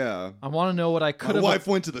work. Yeah. I want to know what I could My have. wife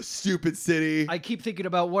went to the stupid city. I keep thinking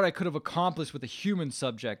about what I could have accomplished with a human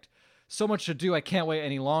subject. So much to do, I can't wait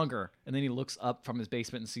any longer. And then he looks up from his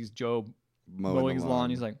basement and sees Job mowing his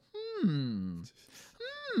lawn. He's like,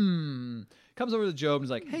 Comes over to Job and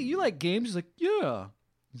he's like, hey, you like games? He's like, yeah.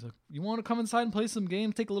 He's like, you want to come inside and play some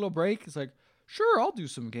games, take a little break? He's like, sure, I'll do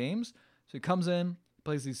some games. So he comes in,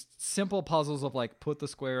 plays these simple puzzles of like put the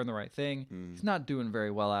square in the right thing. He's not doing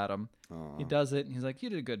very well at them. He does it, and he's like, "You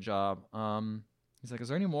did a good job." He's like, "Is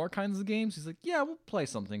there any more kinds of games?" He's like, "Yeah, we'll play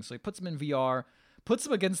something." So he puts him in VR, puts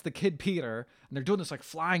him against the kid Peter, and they're doing this like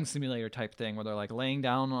flying simulator type thing where they're like laying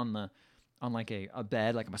down on like a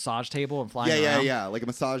bed, like a massage table, and flying around. Yeah, like a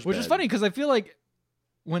massage Which bed. is funny because I feel like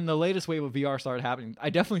when the latest wave of VR started happening,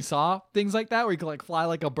 I definitely saw things like that where you could like fly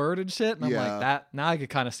like a bird and shit. And I'm like, that now I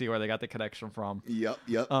could kind of see where they got the connection from. Yep.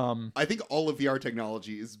 I think all of VR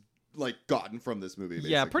technology is like gotten from this movie.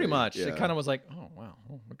 Basically. Yeah, pretty much. Yeah. It kind of was like, oh wow,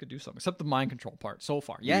 we could do something. Except the mind control part so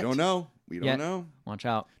far. Yeah, We don't know. Watch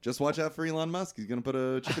out. Just watch out for Elon Musk. He's gonna put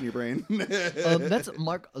a chip in your brain. That's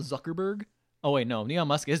Mark Zuckerberg. Oh wait, no, Elon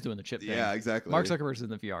Musk is doing the chip thing. Yeah, exactly. Mark Zuckerberg's in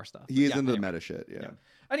the VR stuff. He is into anyway. the meta shit. Yeah.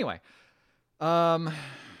 Anyway,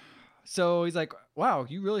 so he's like, wow,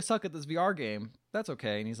 you really suck at this VR game. That's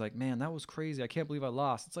okay. And he's like, man, that was crazy. I can't believe I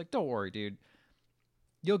lost. It's like, don't worry, dude.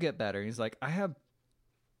 You'll get better. And he's like, I have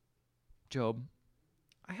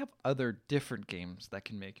other different games that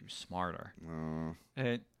can make you smarter.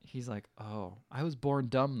 And he's like, oh, I was born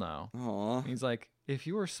dumb though. Aw. He's like, if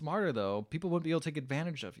you were smarter though, people wouldn't be able to take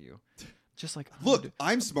advantage of you. Just like, Look,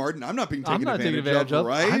 I'm smart and I'm not being taken I'm not taking advantage of,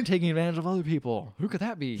 right? I'm taking advantage of other people. Who could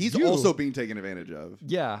that be? He's You. also being taken advantage of.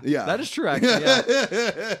 Yeah. Yeah. That is true, actually. Yeah.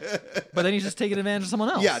 But then he's just taking advantage of someone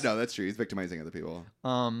else. Yeah, no, that's true. He's victimizing other people.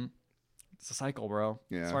 It's a cycle, bro.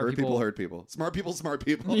 Yeah, Smart hurt people hurt people. Smart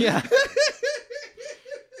people. Yeah.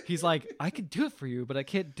 He's like, I could do it for you, but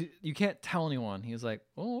you can't tell anyone. He's like,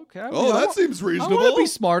 oh, okay. That seems reasonable. I want to be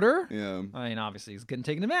smarter. Yeah. I mean, obviously, he's getting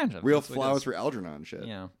taken advantage of. Real That's what he flowers does. for Algernon shit.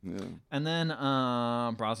 Yeah. Yeah. And then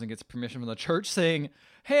Brosnan gets permission from the church saying,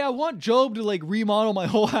 hey, I want Job to like remodel my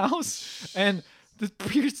whole house. And the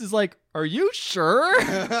priest is like, are you sure?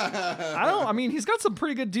 I mean, he's got some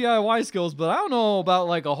pretty good DIY skills, but I don't know about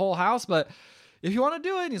like a whole house, but if you want to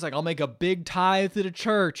do it, and he's like, I'll make a big tithe to the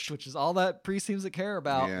church, which is all that priest seems to care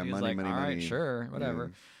about. Yeah, and he's money, like, money, all right, money. sure,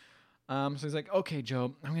 whatever. So he's like, okay,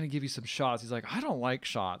 Job, I'm going to give you some shots. He's like, I don't like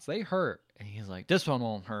shots. They hurt. And he's like, this one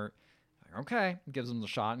won't hurt. Like, okay. He gives him the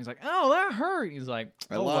shot. And he's like, oh, that hurt. He's like,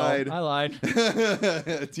 I oh, lied. Well, I lied.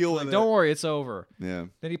 Deal with Like, it. don't worry, it's over. Yeah.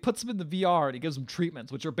 Then he puts him in the VR and he gives him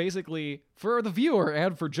treatments, which are basically, for the viewer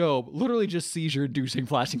and for Job, literally just seizure-inducing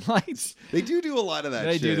flashing lights. They do a lot of that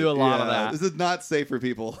They shit. do a lot of that. This is not safe for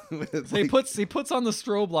people. So he puts on the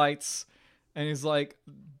strobe lights, and he's like,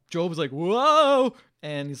 Job's like, whoa,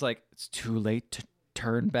 and he's like, it's too late to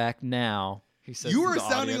turn back now. He says, you to are the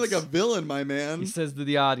sounding audience. like a villain, my man. He says to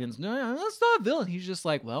the audience, no, that's not a villain. He's just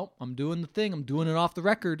like, well, I'm doing the thing. I'm doing it off the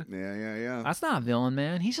record. Yeah. That's not a villain,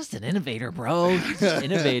 man. He's just an innovator, bro. He's just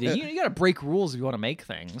innovating. You got to break rules if you want to make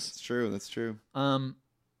things. That's true. So-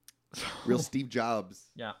 Real Steve Jobs.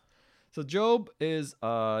 Yeah. So Job is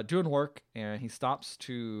doing work, and he stops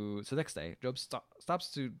to. So next day, Job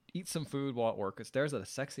stops to eat some food while at work. It stares at a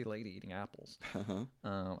sexy lady eating apples.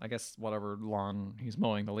 I guess whatever lawn he's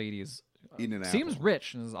mowing, the lady is Eating an seems apple.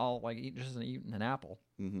 rich and is all like just eating an apple.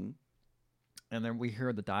 Mm-hmm. And then we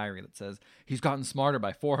hear the diary that says he's gotten smarter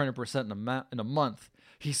by 400% in a month.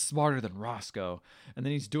 He's smarter than Roscoe. And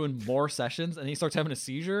then he's doing more sessions, and he starts having a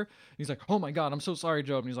seizure. He's like, "Oh my god, I'm so sorry,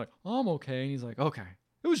 Job." And he's like, "Oh, I'm okay." And he's like, "Okay,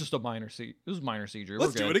 it was just a minor seizure.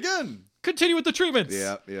 Let's We're do good. it again. Continue with the treatments."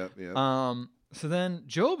 Yeah. So then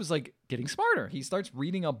Job is like getting smarter. He starts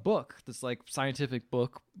reading a book, this like scientific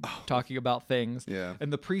book talking about things. Yeah.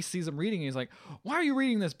 And the priest sees him reading, and he's like, "Why are you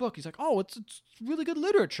reading this book?" He's like, "Oh, it's really good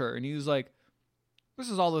literature." And he's like, "This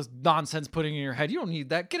is all this nonsense putting in your head. You don't need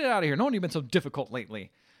that. Get it out of here. No one you've been so difficult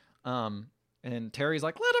lately." And Terry's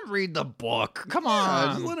like, "Let him read the book. Come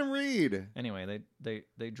on." Just let him read. Anyway,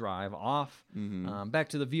 they drive off Mm-hmm. back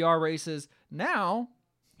to the VR races. Now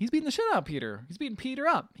he's beating the shit out of Peter. He's beating Peter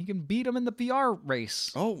up. He can beat him in the VR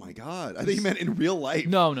race. Oh my god! I think you meant in real life.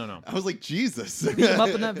 No. I was like, Jesus. Beat him up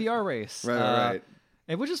in that VR race. Right.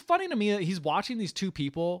 And which is funny to me that he's watching these two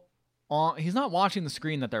people. He's not watching the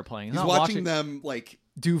screen that they're playing. He's not watching them like.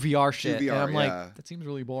 do VR shit. VR, and I'm yeah. like, that seems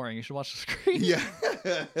really boring. You should watch the screen. Yeah.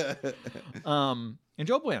 And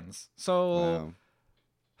Job wins. So Wow.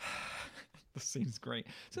 this scene's great.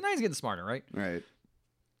 So now he's getting smarter, right? Right.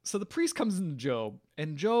 So the priest comes into Job,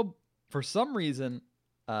 and Job, for some reason,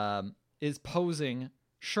 is posing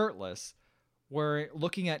shirtless. We're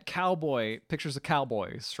looking at pictures of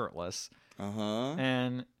cowboys shirtless,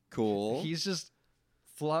 and Cool. he's just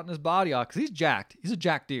flaunting his body off because he's jacked. He's a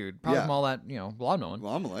jacked dude, probably Yeah. from all that lawn mowing.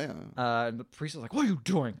 Yeah. And the priest is like, "What are you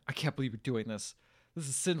doing? I can't believe you're doing this. This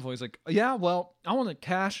is sinful." He's like, "Yeah, well, I want to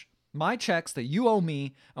cash my checks that you owe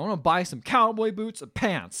me. I want to buy some cowboy boots and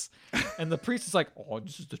pants." And the priest is like, "Oh,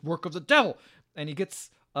 this is the work of the devil." And he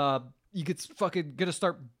gets you get fucking gonna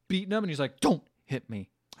start beating him, and he's like, "Don't hit me.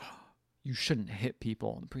 You shouldn't hit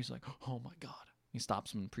people." And the priest's like, "Oh my god." He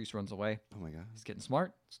stops him, and the priest runs away. Oh my god. He's getting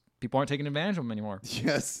smart. People aren't taking advantage of him anymore.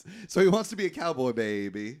 Yes. So he wants to be a cowboy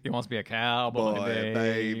baby. He wants to be a cowboy Boy,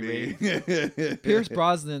 baby. Pierce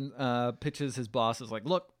Brosnan pitches his boss as like,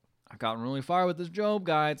 "Look, I've gotten really far with this Job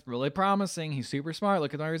guy. It's really promising. He's super smart.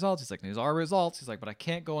 Look at my results." He's like, "These are results." He's like, "But I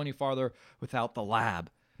can't go any farther without the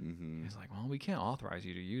lab." Mm-hmm. He's like, "Well, we can't authorize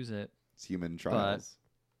you to use it. It's human trials.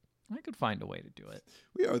 I could find a way to do it.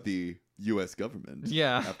 We are the U.S. government.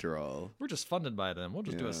 Yeah. After all. We're just funded by them. We'll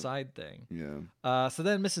just do Yeah. a side thing." Yeah. So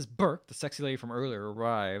then Mrs. Burke, the sexy lady from earlier,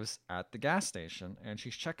 arrives at the gas station, and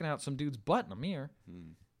she's checking out some dude's butt in a mirror.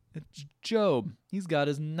 It's Job. He's got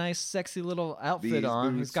his nice, sexy little outfit These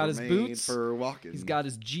on. boots He's got were his made boots. for walking. He's got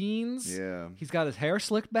his jeans. Yeah. He's got his hair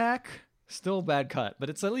slicked back. Still a bad cut, but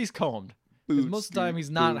it's at least combed. 'Cause Boots, most of the time he's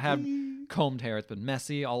not had combed hair. It's been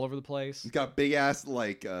messy all over the place. He's got big ass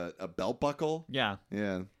like a belt buckle. Yeah.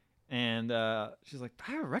 Yeah. And she's like,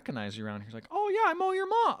 "I recognize you around here." He's like, "Oh yeah, I mow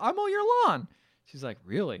your lawn." She's like,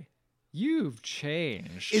 "Really? You've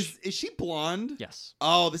changed." Is she blonde? Yes.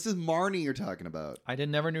 Oh, this is Marnie you're talking about.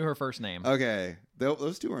 Never knew her first name. Okay.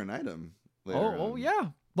 Those two are an item. later Oh on. yeah.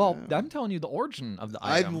 Well, Yeah. I'm telling you the origin of the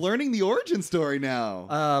item. I'm learning the origin story now.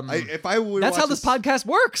 If I would That's watch how this podcast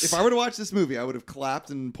works. If I were to watch this movie, I would have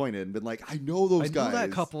clapped and pointed and been like, I know those I guys. know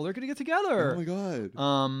that couple. They're gonna get together. Oh my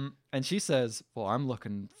god. And she says, "Well, I'm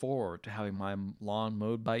looking forward to having my lawn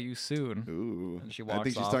mowed by you soon." Ooh. And she I walks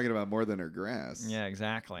think she's off. talking about more than her grass. Yeah,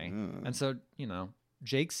 exactly. Yeah. And so,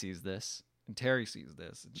 Jake sees this and Terry sees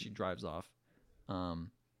this and she drives off.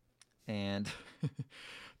 And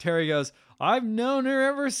Terry goes, "I've known her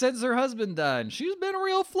ever since her husband died. And she's been a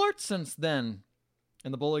real flirt since then."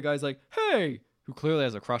 And the bully guy's like, "Hey," who clearly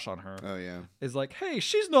has a crush on her, Oh yeah. is like, "Hey,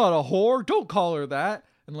 she's not a whore. Don't call her that."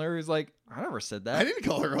 And Larry's like, "I never said that. I didn't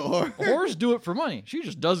call her a whore. Whores do it for money. She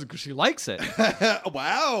just does it because she likes it."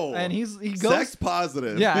 Wow. And he goes, sex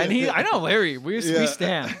positive. yeah, and I know Larry, we Yeah.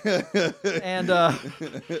 stand. And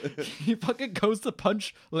he fucking goes to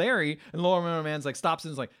punch Larry, and Lawnmower Man's like stops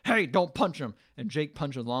and is like, "Hey, don't punch him." And Jake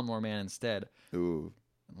punches Lawnmower Man instead. Ooh.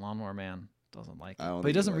 And Lawnmower Man doesn't like it, I don't but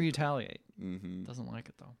he think he doesn't liked it. retaliate. Mm-hmm. Doesn't like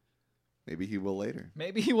it though. Maybe he will later.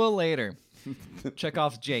 Maybe he will later. Check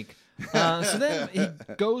off Jake. So then he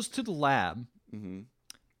goes to the lab Mm-hmm.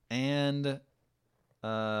 and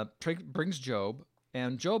brings Job.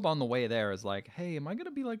 And Job on the way there is like, "Hey, am I going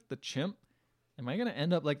to be like the chimp? Am I going to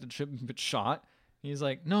end up like the chimp and get shot?" And he's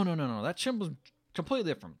like, No. That chimp was completely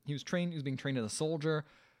different. He was being trained as a soldier.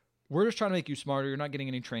 We're just trying to make you smarter. You're not getting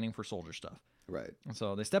any training for soldier stuff. Right. And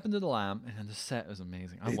so they step into the lab, and the set is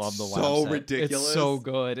amazing. I It's love the lab so set. ridiculous. It's so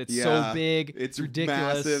good. It's Yeah. so big. It's ridiculous.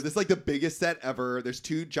 massive. This is like the biggest set ever. There's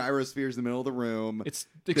 2 gyrospheres in the middle of the room. It's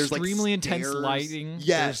There's, like, extremely intense stairs. lighting.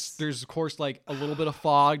 Yes. There's of course like a little bit of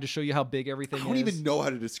fog to show you how big everything I don't is. even know how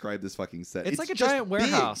to describe this fucking set. It's like a just giant big.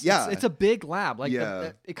 warehouse. Yeah. It's a big lab. Like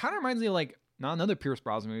Yeah. it kind of reminds me of like not another Pierce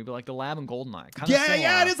Brosnan movie, but like the lab in Goldeneye. Kinda Yeah,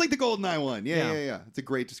 similar. it is like the GoldenEye one. Yeah. Yeah. It's a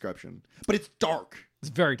great description. But it's dark. It's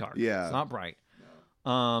very dark. Yeah. It's not bright.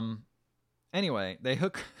 Anyway, they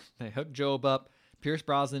hook Job up, Pierce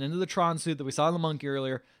Brosnan into the Tron suit that we saw in the monkey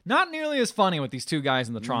earlier. Not nearly as funny with these 2 guys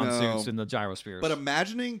in the Tron No. suits in the gyrospheres. But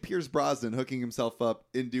imagining Pierce Brosnan hooking himself up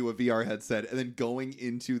into a VR headset and then going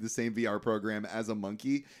into the same VR program as a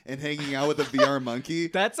monkey and hanging out with a VR monkey.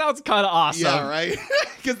 that sounds kind of awesome. Yeah, right?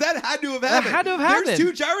 Because that had to have happened. had to have happened. There's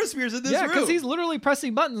 2 gyrospheres in this Yeah, room. because he's literally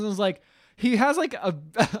pressing buttons and it's like he has like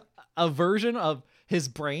a version of his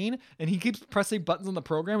brain and he keeps pressing buttons on the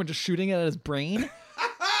program and just shooting it at his brain.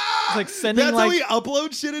 It's like sending That's like how he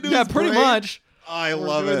uploads shit into yeah, his pretty brain? much. I We're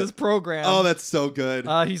love doing it. this program. Oh, that's so good.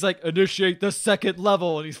 He's like, "Initiate the 2nd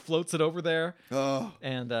level," and he floats it over there. Oh.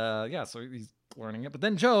 And yeah, so he's learning it. But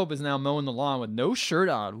then Job is now mowing the lawn with no shirt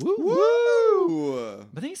on. Woo woo. Woo!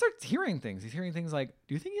 But then he starts hearing things. He's hearing things like,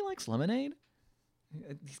 "Do you think he likes lemonade?"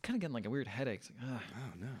 He's kind of getting like a weird headache. He's like, "Ugh."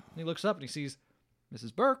 Oh, no. And he looks up and he sees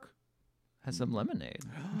Mrs. Burke has some lemonade.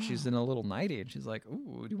 And she's in a little nightie and she's like,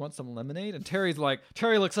 "Ooh, do you want some lemonade?" And Terry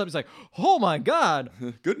looks up. He's like, "Oh my God,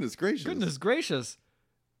 Goodness gracious. goodness gracious.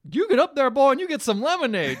 You get up there, boy, and you get some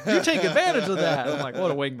lemonade. You take advantage of that." I'm like, what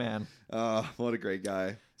a wingman. What a great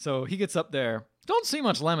guy. So he gets up there. Don't see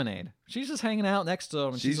much lemonade. She's just hanging out next to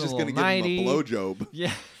him. And She's she's just a going to little give him nightie. a blowjob.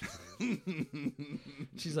 Yeah.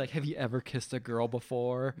 She's like, "Have you ever kissed a girl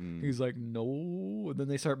before?" He's like, "No." And then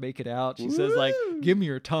they start making out. She says like, "Give me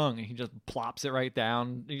your tongue." And he just plops it right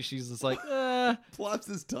down. She's just like, Plops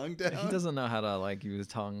his tongue down. He doesn't know how to like use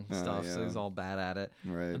tongue stuff, so yeah. he's all bad at it.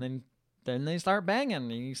 Right. And then then they start banging,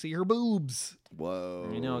 and you see her boobs. Whoa.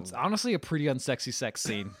 You know, it's honestly a pretty unsexy sex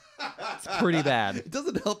scene. It's pretty bad. It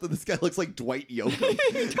doesn't help that this guy looks like Dwight Yoakam.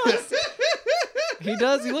 He does. He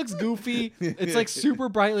does. He looks goofy. It's like super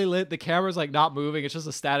brightly lit. The camera's like not moving. It's just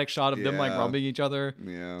a static shot of them like rubbing each other.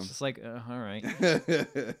 Yeah. It's just like, all right.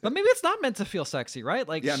 But maybe it's not meant to feel sexy, right?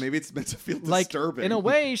 Like, yeah, maybe it's meant to feel like, disturbing. in a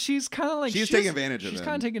way, she's kind of like she's taking advantage of him. She's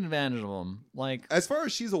kind of taking advantage of him. Like, as far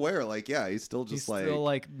as she's aware, like, yeah, he's still just he's still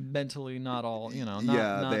like mentally not all, you know,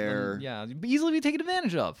 not there. Easily be taken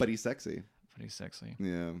advantage of. But he's sexy.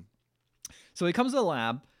 Yeah. So he comes to the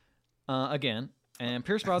lab again. And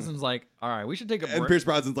Pierce Brosnan's like, all right, we should take a break. And Pierce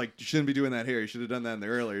Brosnan's like, you shouldn't be doing that here. You should have done that in the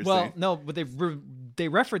earlier scene. No, but they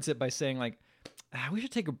reference it by saying like, we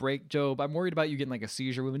should take a break, Job. I'm worried about you getting like a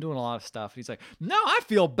seizure. We've been doing a lot of stuff. And he's like, no, I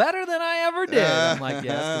feel better than I ever did. I'm like,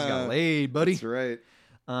 yeah, that's 'cause you got laid, buddy. That's right.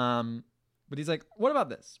 But he's like, what about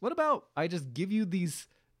this? What about I just give you these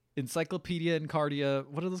Encyclopedia and Cardia,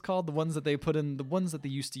 what are those called? The ones that they put in, the ones that they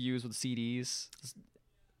used to use with CDs.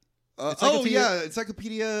 Encyclopedia.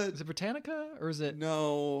 Is it Britannica or is it?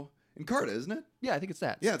 No, Encarta, isn't it? Yeah, I think it's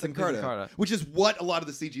that. Yeah, it's Encarta, which is what a lot of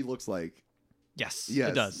the CG looks like. Yes,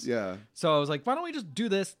 it does. Yeah. So I was like, why don't we just do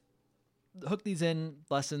this? Hook these in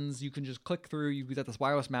lessons. You can just click through. You got this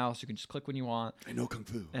wireless mouse. You can just click when you want. I know Kung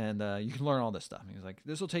Fu. And you can learn all this stuff. And he was like,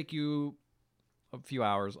 this will take you a few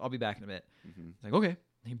hours. I'll be back in a bit. Mm-hmm. He's like, okay.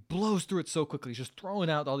 And he blows through it so quickly. He's just throwing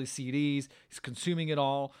out all these CDs. He's consuming it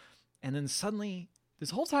all. And then suddenly,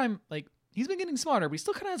 this whole time, like, he's been getting smarter, but he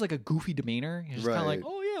still kind of has like a goofy demeanor. He's just kind of like,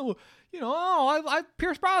 oh yeah, well, you know, I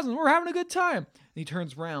Pierce Brosnan, we're having a good time. And he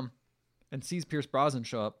turns around and sees Pierce Brosnan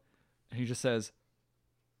show up, and he just says,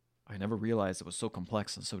 I never realized it was so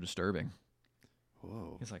complex and so disturbing.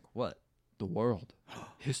 Whoa. He's like, what? The world,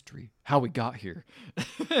 history, how we got here.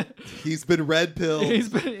 He's been red pilled.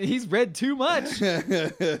 He's read too much.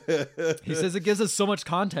 He says it gives us so much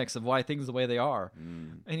context of why things are the way they are.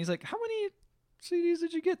 And he's like, how many CDs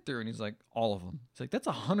did you get through? And he's like, all of them. He's like, that's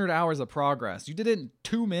 100 hours of progress. You did it in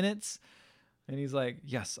 2 minutes? And he's like,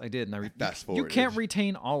 yes, I did. And you can't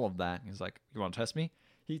retain all of that. And he's like, you want to test me?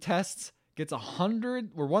 He tests, gets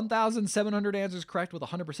 1,700 answers correct with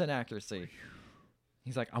 100% accuracy.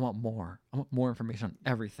 He's like, I want more. I want more information on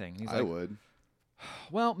everything. He's I would.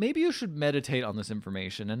 Well, maybe you should meditate on this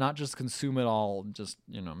information and not just consume it all. Just,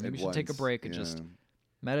 you know, maybe you should take a break and just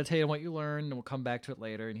meditate on what you learned, and we'll come back to it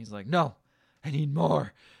later. And he's like, no, I need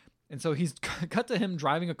more. And so he's cut to him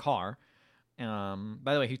driving a car.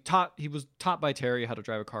 By the way, he was taught by Terry how to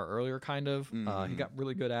drive a car earlier, kind of. He got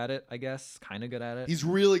really good at it, I guess. Kind of good at it. He's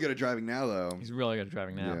really good at driving now, though. He's really good at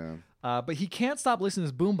driving now. Yeah. But he can't stop listening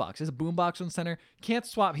to his boombox. He has a boombox on center. Can't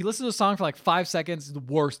swap. He listens to a song for like 5 seconds. He's the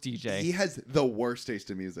worst DJ. He has the worst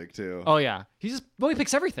taste in music, too. Oh, yeah. He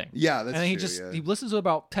picks everything. Yeah, that's true. And then he listens to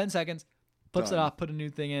about 10 seconds, flips it off, put a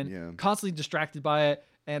new thing in, constantly distracted by it.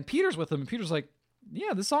 And Peter's with him, and Peter's like,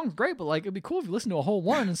 yeah, this song's great, but like it'd be cool if you listen to a whole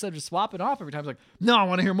one instead of just swapping off every time. He's like, no, I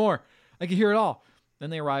want to hear more. I can hear it all.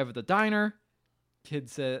 Then they arrive at the diner.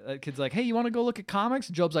 Kid's like, hey, you want to go look at comics?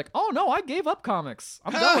 And Job's like, oh no, I gave up comics.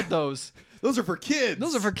 I'm done with those. Those are for kids.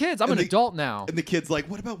 I'm an adult now. And the kid's like,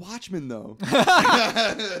 what about Watchmen though?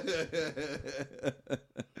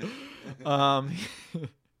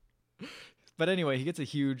 But anyway, he gets a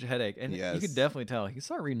huge headache, and you could definitely tell. He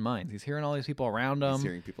started reading minds. He's hearing all these people around him. He's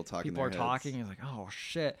hearing people talking. People are talking. He's like, oh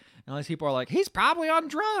shit. And all these people are like, he's probably on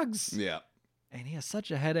drugs. Yeah. And he has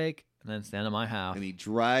such a headache. And then it's the end of my house. And he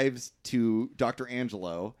drives to Dr.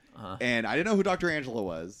 Angelo. And I didn't know who Dr. Angelo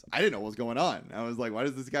was. I didn't know what was going on. I was like, why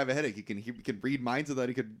does this guy have a headache? He can read minds so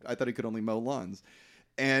that I thought he could only mow lawns.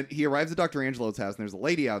 And he arrives at Dr. Angelo's house, and there's a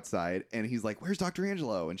lady outside, and he's like, where's Dr.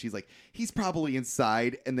 Angelo? And she's like, he's probably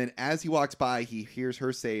inside. And then as he walks by, he hears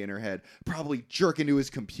her say in her head, probably jerk into his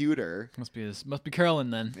computer. Must be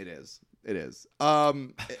Carolyn then. It is.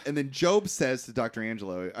 And then Job says to Dr.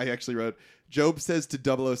 Angelo, I actually wrote, Job says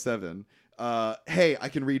to 007, hey, I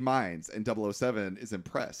can read minds. And 007 is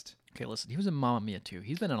impressed. Okay, listen, he was in Mamma Mia too.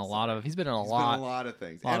 He's been in a lot of things. And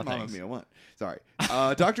Mamma Mia 1. Sorry.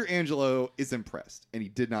 Dr. Angelo is impressed, and he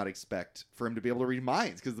did not expect for him to be able to read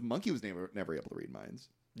minds because the monkey was never able to read minds.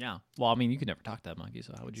 Yeah. Well, I mean, you could never talk to that monkey,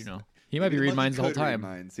 so how would you know? He might be reading minds the whole time.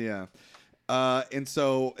 Minds, yeah.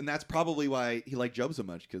 And that's probably why he liked Job so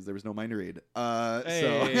much, because there was no mind to read.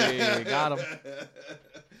 Hey, got him.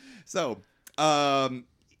 So,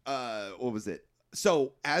 what was it?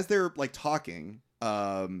 So as they're like talking,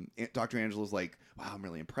 Dr. Angelo's like, wow, I'm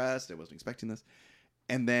really impressed. I wasn't expecting this.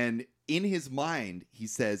 And then in his mind, he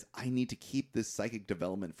says, I need to keep this psychic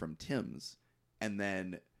development from Tim's. And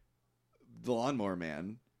then the Lawnmower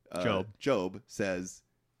Man, Job says,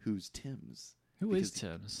 who's Tim's? Who is because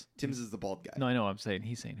Tim's? Tim's is the bald guy. No, I know. I'm saying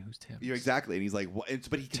he's saying who's Tim. You're exactly, and he's like, what?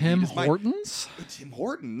 But he can Tim read his mind. Hortons. Tim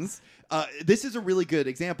Hortons. This is a really good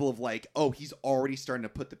example of like, oh, he's already starting to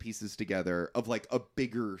put the pieces together of like a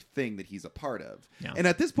bigger thing that he's a part of. Yeah. And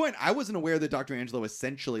at this point, I wasn't aware that Dr. Angelo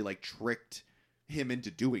essentially like tricked him into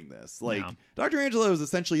doing this. Like Dr. Angelo is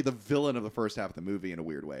essentially the villain of the first half of the movie in a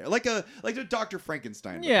weird way, like a Dr.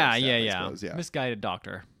 Frankenstein. In the first half, I suppose. Yeah. Misguided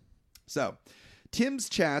doctor. So. Tim's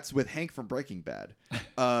chats with Hank from Breaking Bad.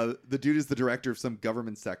 The dude is the director of some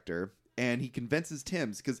government sector, and he convinces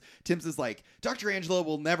Tim's because Tim's is like, Dr. Angelo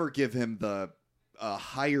will never give him the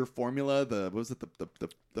higher formula. What was it?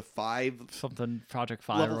 The 5 something Project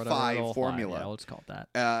 5 level or whatever. 5 formula. Yeah, let's call it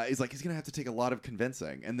that. He's like, he's gonna have to take a lot of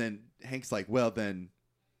convincing, and then Hank's like, well, then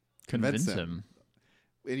Convince him.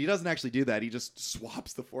 And he doesn't actually do that. He just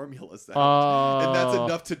swaps the formulas out. And that's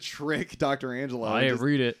enough to trick Dr. Angelo. I didn't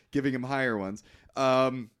read it. Giving him higher ones.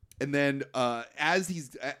 And then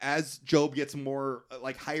as Job gets more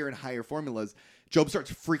like higher and higher formulas, Job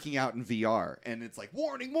starts freaking out in VR. And it's like,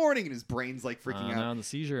 warning, warning. And his brain's like freaking out. No, the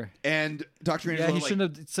seizure. And Dr. Angelo... Yeah, he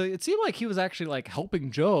shouldn't have... So it seemed like he was actually like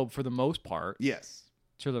helping Job for the most part. Yes.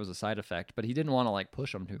 Sure, there was a side effect, but he didn't want to like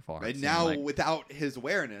push him too far. And now, without his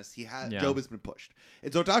awareness, Job has been pushed.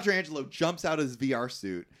 And so Dr. Angelo jumps out of his VR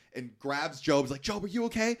suit and grabs Job's like, Job, are you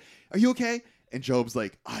okay? Are you okay? And Job's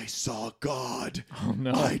like, I saw God. Oh,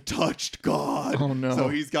 no. I touched God. Oh, no. So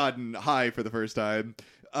he's gotten high for the first time.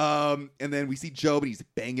 And then we see Job, and he's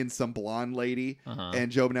banging some blonde lady. And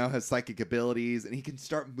Job now has psychic abilities, and he can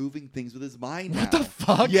start moving things with his mind now. What the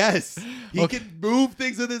fuck? Yes. He can move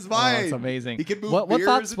things with his mind. Oh, that's amazing. He can move what mirrors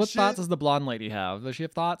thoughts and shit. does the blonde lady have? Does she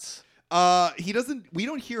have thoughts? He doesn't. We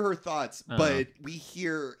don't hear her thoughts, but we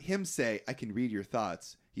hear him say, I can read your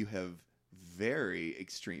thoughts. You have very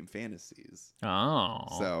extreme fantasies. Oh.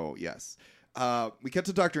 So, yes. We cut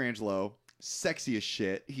to Dr. Angelo. Sexy as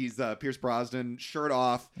shit. He's Pierce Brosnan, shirt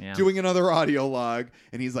off, doing another audio log.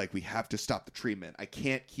 And he's like, we have to stop the treatment. I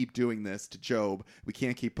can't keep doing this to Job. We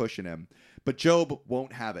can't keep pushing him. But Job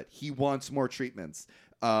won't have it. He wants more treatments.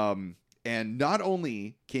 And not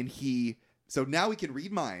only can he... So now he can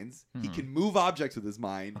read minds. He can move objects with his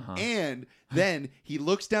mind. And then he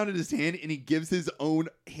looks down at his hand and he gives his own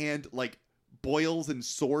hand like boils and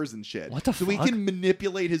sores and shit. What the fuck? So he can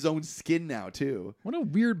manipulate his own skin now too. What a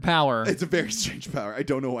weird power. It's a very strange power. I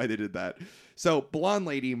don't know why they did that. So blonde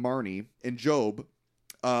lady Marnie and Job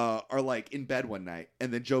are like in bed one night.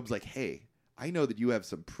 And then Job's like, hey, I know that you have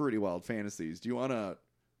some pretty wild fantasies. Do you want to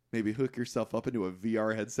maybe hook yourself up into a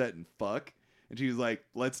VR headset and fuck? And she was like,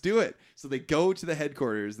 let's do it. So they go to the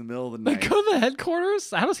headquarters in the middle of the night. They go to the headquarters?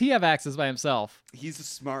 How does he have access by himself? He's a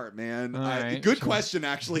smart man. Right, good question,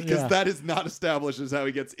 actually, because that is not established as how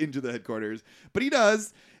he gets into the headquarters. But he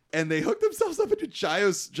does. And they hook themselves up into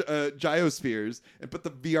gyospheres and put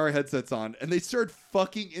the VR headsets on. And they start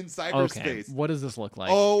fucking in cyberspace. Okay, what does this look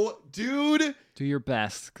like? Oh, dude. Do your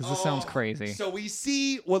best, because this sounds crazy. So we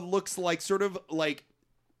see what looks like sort of like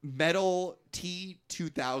metal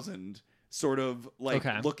T-2000 sort of like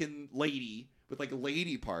looking lady with like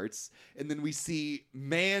lady parts. And then we see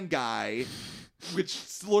man guy,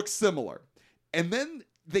 which looks similar. And then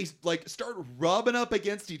they like start rubbing up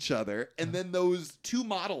against each other. And then those two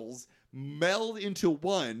models meld into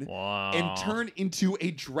one and turn into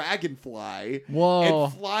a dragonfly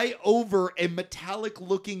and fly over a metallic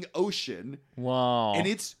looking ocean. Whoa. And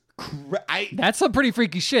it's that's some pretty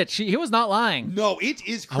freaky shit. He was not lying. No, it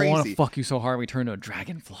is crazy. I want to fuck you so hard we turn to a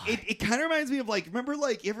dragonfly. It kind of reminds me of like, remember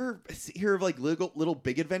like, you ever hear of like Little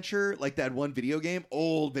Big Adventure? Like that one video game?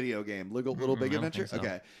 Old video game. Little Big Adventure? So.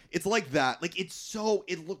 Okay. It's like that. Like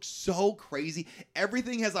it looks so crazy.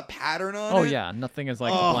 Everything has a pattern on it. Oh yeah. Nothing is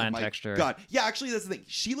like a bland texture. God. Yeah, actually that's the thing.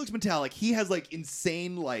 She looks metallic. He has like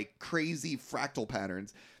insane, like crazy fractal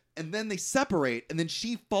patterns. And then they separate and then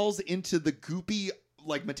she falls into the goopy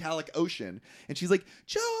like metallic ocean and she's like,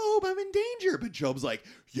 Job, I'm in danger. But Job's like,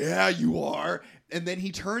 yeah, you are. And then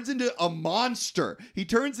he turns into a monster. He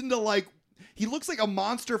turns into like, he looks like a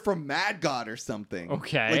monster from Mad God or something.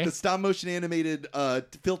 Okay. Like the stop motion animated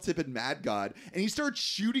Phil Tippett Mad God. And he starts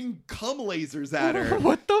shooting cum lasers at her.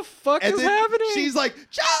 What the fuck is happening? She's like,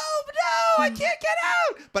 Job, no, I can't get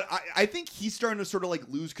out. But I think he's starting to sort of like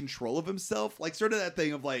lose control of himself. Like sort of that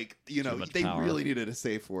thing of like, you know, they really needed a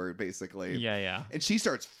safe word basically. Yeah. And she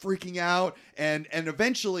starts freaking out. And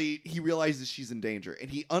eventually he realizes she's in danger.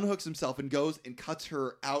 And he unhooks himself and goes and cuts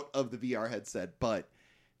her out of the VR headset. But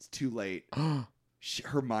it's too late.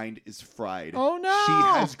 her mind is fried. Oh, no. She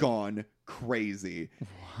has gone crazy.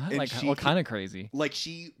 What? And Like, what kind of crazy? Like,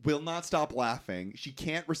 she will not stop laughing. She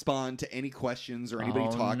can't respond to any questions or anybody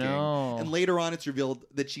talking. No. And later on, it's revealed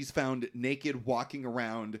that she's found naked, walking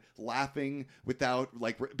around, laughing without,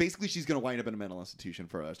 like, basically she's going to wind up in a mental institution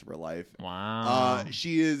for the rest of her life. Wow.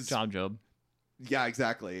 She is... Job. Yeah,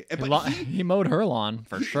 exactly. But he mowed her lawn,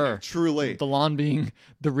 for sure. Truly. The lawn being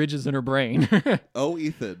the ridges in her brain. Oh,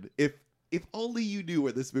 Ethan, if only you knew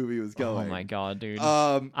where this movie was going. Oh my god, dude!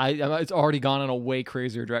 It's already gone in a way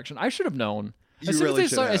crazier direction. I should have known. You really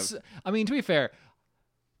should have. I mean, to be fair,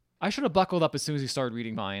 I should have buckled up as soon as he started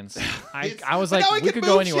reading lines. I was like, we could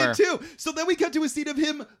go anywhere. Too. So then we cut to a scene of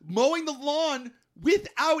him mowing the lawn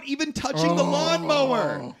without even touching the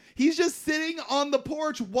lawnmower. He's just sitting on the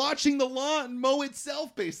porch watching the lawn mow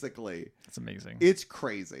itself, basically. That's amazing. It's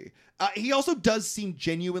crazy. He also does seem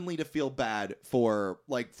genuinely to feel bad for,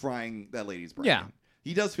 like, frying that lady's brain. Yeah.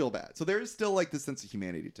 He does feel bad. So there is still, like, this sense of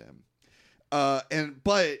humanity to him.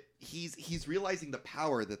 But he's realizing the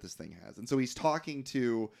power that this thing has. And so he's talking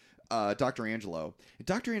to Dr. Angelo. And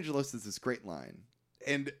Dr. Angelo says this great line.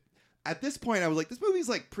 And at this point, I was like, this movie's,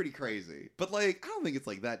 like, pretty crazy. But, like, I don't think it's,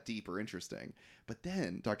 like, that deep or interesting. But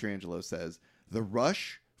then Dr. Angelo says, the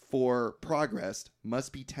rush for progress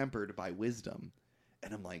must be tempered by wisdom.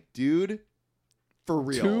 And I'm like, dude, for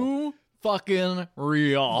real. Too fucking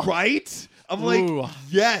real. Right? I'm like,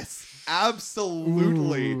 yes,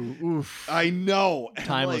 absolutely. Oof. I know. And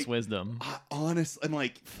Timeless like, wisdom. Honestly, I'm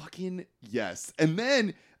like, fucking yes. And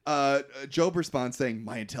then Job responds saying,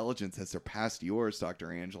 my intelligence has surpassed yours,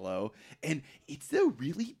 Dr. Angelo. And it's a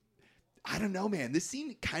really, I don't know, man. This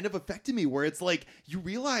scene kind of affected me where it's like, you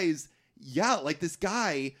realize, yeah, like this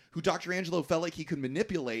guy who Dr. Angelo felt like he could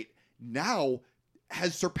manipulate now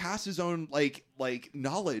has surpassed his own like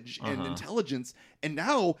knowledge and intelligence, and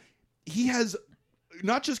now he has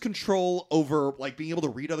not just control over like being able to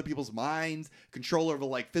read other people's minds, control over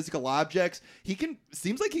like physical objects.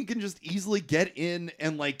 Seems like he can just easily get in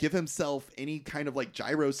and like give himself any kind of like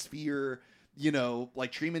gyrosphere,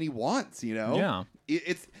 like treatment he wants. Yeah.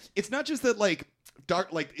 It's not just that like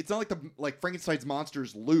it's not like the Frankenstein's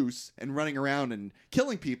monster's loose and running around and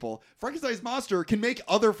killing people. Frankenstein's monster can make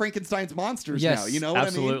other Frankenstein's monsters now. You know what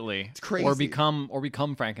absolutely. I mean? It's crazy. Or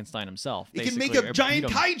become Frankenstein himself. He can make a giant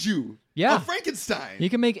kaiju. Yeah. Of Frankenstein. He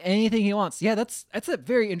can make anything he wants. Yeah, that's a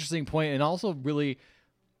very interesting point, and also really,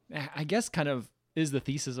 I guess, kind of is the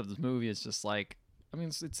thesis of this movie. Is just like, I mean,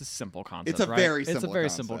 it's a simple concept. It's a very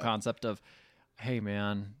simple concept of, hey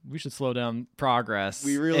man, we should slow down progress.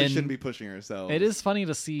 We really shouldn't be pushing ourselves. It is funny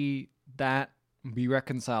to see that be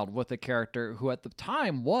reconciled with a character who at the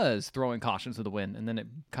time was throwing caution to the wind, and then it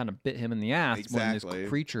kind of bit him in the ass when this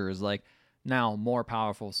creature is like now more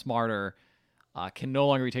powerful, smarter, can no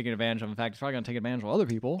longer be taken advantage of. In fact, he's probably going to take advantage of other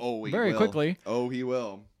people very quickly. Oh, he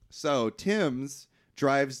will. So Timms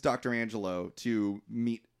drives Dr. Angelo to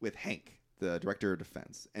meet with Hank, the director of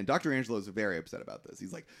defense. And Dr. Angelo is very upset about this.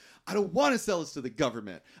 He's like, I don't want to sell this to the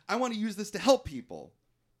government. I want to use this to help people.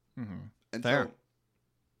 Mm-hmm. And fair.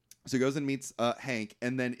 So he goes and meets Hank.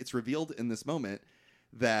 And then it's revealed in this moment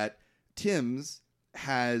that Timms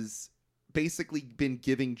has basically been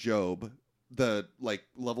giving Job the like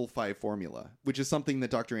level 5 formula, which is something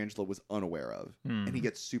that Dr. Angelo was unaware of. And he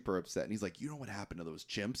gets super upset. And he's like, you know what happened to those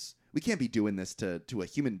chimps? We can't be doing this to a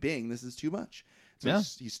human being. This is too much. So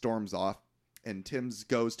he storms off. And Timms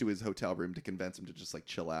goes to his hotel room to convince him to just like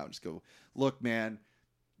chill out and just go, look, man,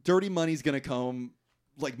 dirty money's going to come.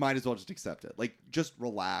 Like, might as well just accept it. Like, just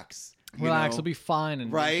relax. Relax, it'll be fine.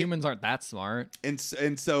 And humans aren't that smart. And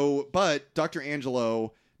so, but Dr.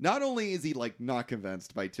 Angelo, not only is he like not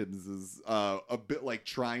convinced by Timms's a bit like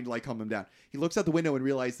trying to like calm him down, he looks out the window and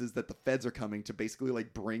realizes that the feds are coming to basically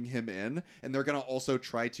like bring him in, and they're gonna also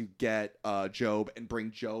try to get Job and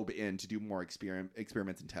bring Job in to do more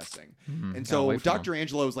experiments and testing. And so Dr.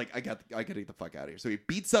 Angelo is like, I gotta get the fuck out of here. So he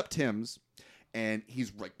beats up Timms. And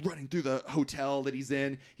he's like running through the hotel that he's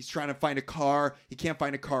in. He's trying to find a car. He can't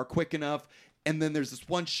find a car quick enough. And then there's this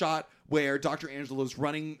one shot where Dr. Angelo's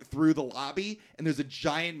running through the lobby, and there's a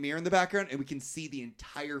giant mirror in the background, and we can see the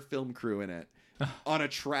entire film crew in it on a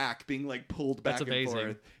track being like pulled back and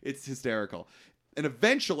forth. It's hysterical. And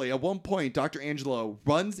eventually, at one point, Dr. Angelo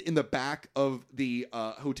runs in the back of the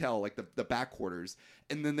hotel, like the back quarters,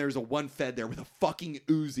 and then there's a one fed there with a fucking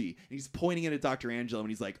Uzi, and he's pointing it at Dr. Angelo, and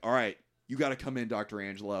he's like, all right, you got to come in, Dr.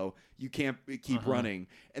 Angelo. You can't keep running.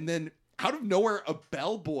 And then out of nowhere, a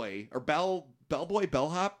bellhop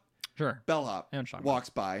walks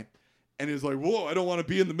by and is like, whoa, I don't want to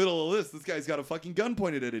be in the middle of this. This guy's got a fucking gun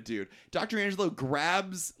pointed at it, dude. Dr. Angelo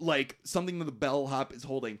grabs like something that the bellhop is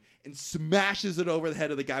holding and smashes it over the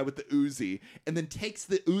head of the guy with the Uzi, and then takes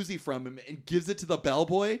the Uzi from him and gives it to the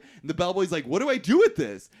bellboy. And the bellboy's like, what do I do with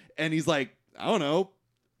this? And he's like, I don't know.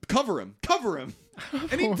 Cover him.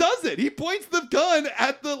 And he does it. He points the gun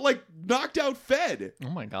at the like knocked out Fed. Oh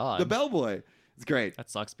my God. The bellboy. It's great. That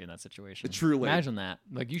sucks being in that situation. Truly. Imagine that.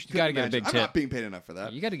 Like, you got to get a big tip. I'm not being paid enough for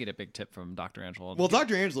that. You got to get a big tip from Dr. Angelo. Well,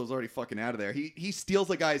 Dr. Angelo's already fucking out of there. He steals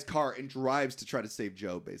the guy's car and drives to try to save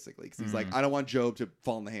Job, basically. Because he's like, I don't want Job to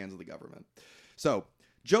fall in the hands of the government. So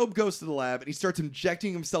Job goes to the lab and he starts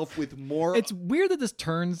injecting himself with more. It's weird that this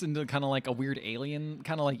turns into kind of like a weird alien,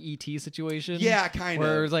 kind of like ET situation. Yeah, kind of.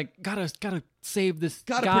 Where it's like, gotta save this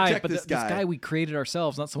Gotta guy. protect But this guy. this guy we created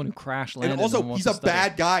ourselves, not someone who crash landed. And also, wants he's to a study.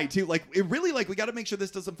 bad guy, too. Like, it really, like, we got to make sure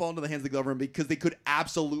this doesn't fall into the hands of the government because they could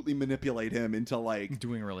absolutely manipulate him into, like,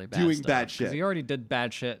 doing really bad doing stuff. bad 'Cause shit. He already did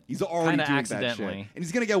bad shit. He's already kinda doing accidentally. bad shit. And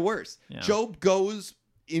he's going to get worse. Yeah. Job goes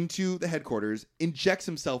into the headquarters, injects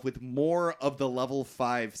himself with more of the level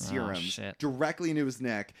 5 serums shit. directly into his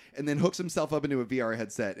neck, and then hooks himself up into a VR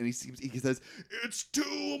headset. And he says, "It's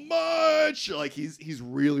too much." Like he's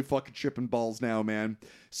really fucking tripping balls now, man.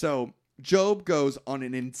 So Job goes on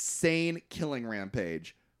an insane killing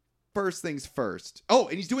rampage. First things first. Oh,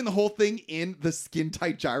 and he's doing the whole thing in the skin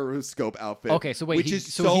tight gyroscope outfit. Okay, so wait, which he-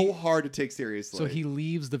 is so so he- hard to take seriously. So he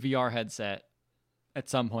leaves the VR headset at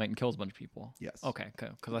some point and kills a bunch of people. Yes. Okay, cool.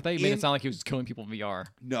 Because I thought you made it sound like he was killing people in VR.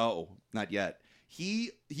 No, not yet.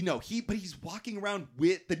 But he's walking around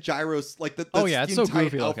with the gyros, like the Oh, yeah, it's so skin-tight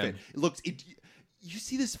goofy outfit. looking. It looks. You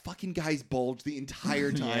see this fucking guy's bulge the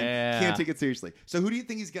entire time. Yeah. Can't take it seriously. So who do you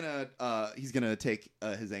think he's gonna take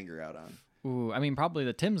his anger out on? Ooh, I mean, probably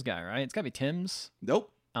the Tim's guy, right? It's got to be Tim's.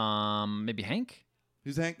 Nope. Maybe Hank?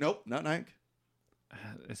 Who's Hank? Nope, not Hank.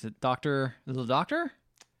 Is it Doctor? The Doctor?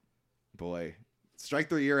 Boy, strike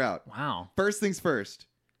 3, you're out. Wow. First things first.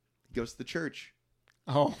 He goes to the church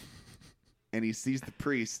Oh. and he sees the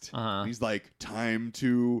priest. Uh-huh. He's like, time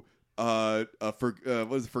to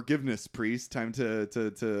forgiveness, priest. Time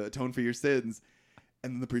to atone for your sins.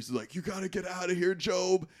 And then the priest is like, you gotta get out of here,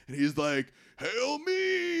 Job. And he's like, hail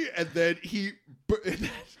me. And then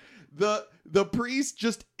the priest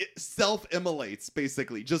just self-immolates,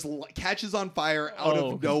 basically. Just catches on fire out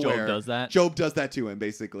of 'cause nowhere. Job does that? Job does that to him,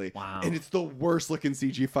 basically. Wow. And it's the worst looking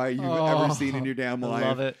CG fight you've ever seen in your damn I life.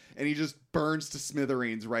 love it. And he just burns to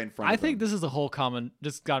smithereens right in front I of him. think this is a whole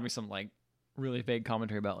just got me some like really vague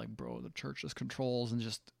commentary about like, bro, the church just controls and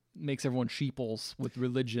just makes everyone sheeples with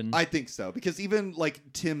religion. I think so, because even like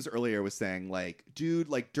Tim's earlier was saying, like, dude,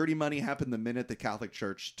 like dirty money happened the minute the Catholic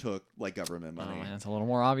Church took like government Oh, money. man, it's a little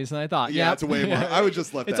more obvious than I thought. Yeah, Yep. it's way more. I would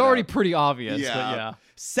just let It's that already out. pretty obvious, Yeah. but yeah.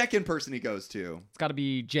 Second person he goes to, It's got to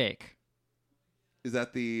be Jake. is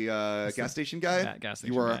that the That's gas the- station guy? Yeah, gas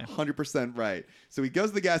station You are guy. 100% right. So he goes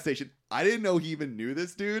to the gas station. I didn't know he even knew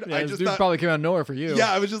this dude. Yeah, I this just dude thought, probably came out of nowhere for you.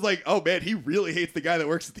 yeah, I was just like, oh man, he really hates the guy that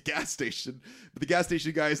works at the gas station. But the gas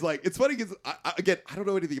station guy is like, it's funny because again, I don't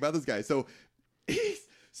know anything about this guy. So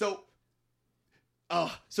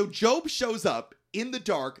so Job shows up in the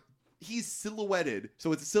dark. He's silhouetted,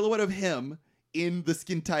 so it's a silhouette of him in the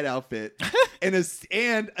skin tight outfit, and a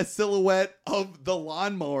silhouette of the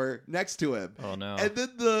lawnmower next to him. Oh no. And then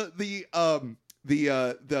the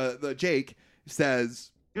Jake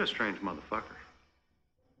says, You're a strange motherfucker.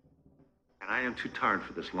 And I am too tired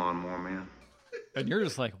for this lawnmower man. And you're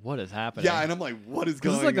just like, what is happening? yeah, and I'm like, what is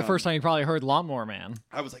going This on? is like the first time you probably heard Lawnmower Man.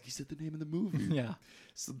 I was like, you said the name of the movie. Yeah.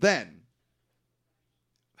 So then,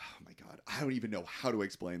 oh my God, I don't even know how to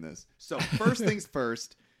explain this. So first things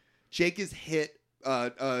first, Jake is hit.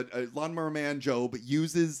 Lawnmower Man Job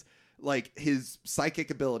uses like his psychic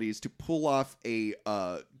abilities to pull off a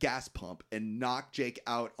gas pump and knock Jake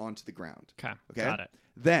out onto the ground. Okay. Okay. Got it.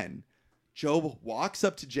 Then Job walks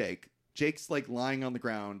up to Jake. Jake's like lying on the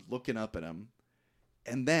ground looking up at him.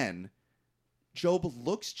 And then Job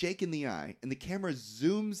looks Jake in the eye and the camera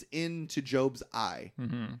zooms into Job's eye.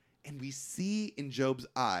 Mm-hmm. And we see in Job's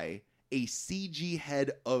eye a CG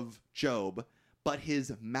head of Job, but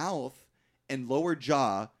his mouth and lower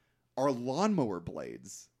jaw are lawnmower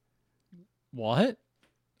blades. What?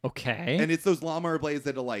 Okay. And it's those lawnmower blades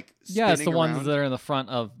that are like yeah, it's the spinning ones around. that are in the front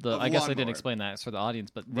of the. Of I guess I lawnmower. didn't explain that. It's for the audience,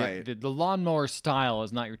 but Right. the lawnmower style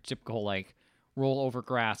is not your typical like roll over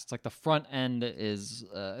grass. It's like the front end is.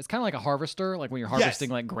 It's kind of like a harvester, like when you're harvesting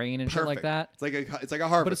like grain and shit like Perfect. that. It's like a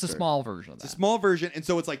harvester. But it's a small version of It's that. a small version, and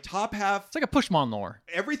so it's like top half. It's like a push lawnmower.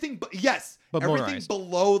 Everything, yes, But everything motorized.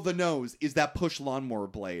 below the nose is that push lawnmower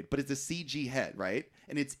blade, but it's a CG head, right?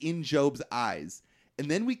 And it's in Job's eyes. And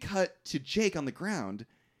then we cut to Jake on the ground,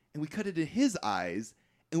 and we cut it to his eyes,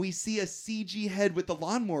 and we see a CG head with the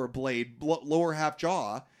lawnmower blade, lower half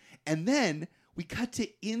jaw, and then we cut to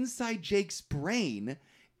inside Jake's brain,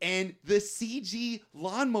 and the CG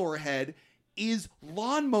lawnmower head is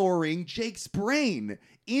lawnmowering Jake's brain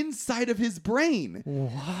inside of his brain.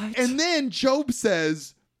 What? And then Job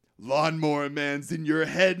says, "Lawnmower Man's in your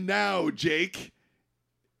head now, Jake."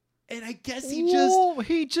 And I guess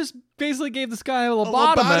he just basically gave this guy a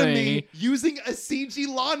lobotomy. using a CG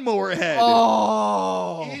lawnmower head.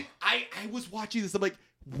 Oh. I was watching this. I'm like,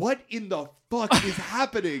 what in the fuck is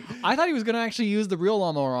happening? I thought he was going to actually use the real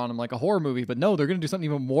lawnmower on him like a horror movie, but no, they're going to do something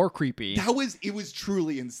even more creepy. It was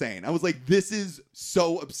truly insane. I was like, this is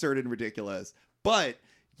so absurd and ridiculous. But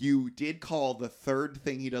you did call the third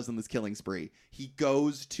thing he does on this killing spree. He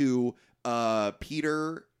goes to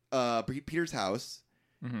Peter's house.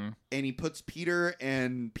 Mm-hmm. And he puts Peter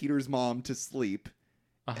and Peter's mom to sleep.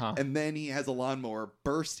 Uh-huh. And then he has a lawnmower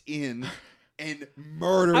burst in and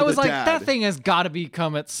murder I was the like, dad. that thing has got to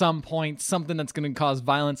become at some point something that's going to cause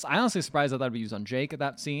violence. I honestly surprised that would be used on Jake at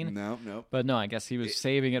that scene. No. But no, I guess he was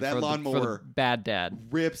saving it that for the lawnmower bad dad.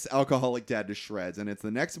 rips alcoholic dad to shreds. And it's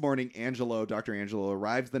the next morning. Dr. Angelo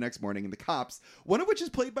arrives the next morning, and the cops, one of which is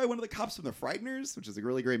played by one of the cops from The Frighteners, which is a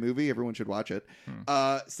really great movie. Everyone should watch it.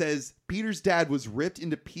 Says Peter's dad was ripped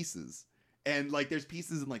into pieces. And like, there's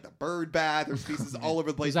pieces in like the bird bath. There's pieces all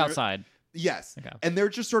over the place. He's outside. Yes. Okay. And they're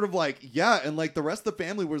just sort of like, yeah. And like the rest of the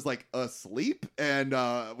family was like asleep. And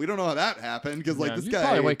we don't know how that happened because like this you guy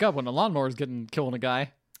probably wake up when a lawnmower's killing a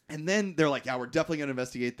guy. And then they're like, yeah, we're definitely going to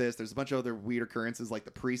investigate this. There's a bunch of other weird occurrences. Like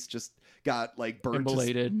the priest just got like burned.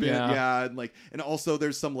 Immolated. Yeah. And also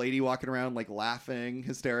there's some lady walking around like laughing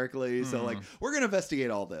hysterically. So like, we're going to investigate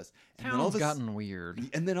all this. And then Town's gotten weird.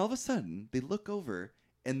 And then all of a sudden they look over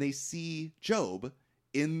and they see Job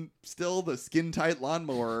in still the skin tight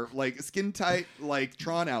lawnmower, like skin tight, like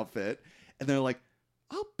Tron outfit. And they're like,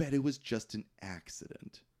 I'll bet it was just an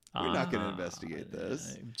accident. We're not going to investigate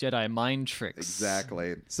this. Jedi mind tricks.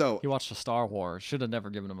 Exactly. So he watched a Star Wars. Should have never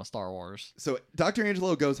given him a Star Wars. So Dr.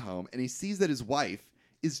 Angelo goes home and he sees that his wife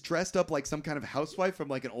is dressed up like some kind of housewife from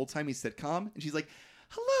like an old timey sitcom. And she's like,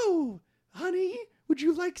 "Hello, honey. Would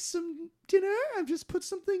you like some dinner? I've just put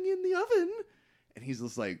something in the oven." And he's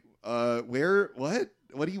just like, where, what?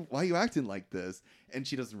 Why are you acting like this? And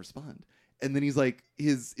she doesn't respond. And then he's like,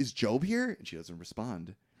 is Job here? And she doesn't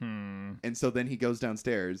respond. And so then he goes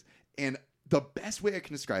downstairs, and the best way I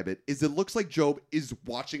can describe it is it looks like Job is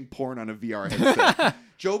watching porn on a VR headset.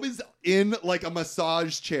 Job is in like a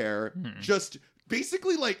massage chair, just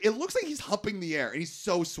basically like, it looks like he's humping the air, and he's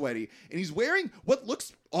so sweaty, and he's wearing what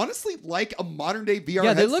looks honestly like a modern day VR headset.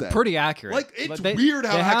 Yeah, they look pretty accurate. Like, it's weird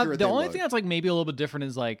how accurate the they only look. thing that's like maybe a little bit different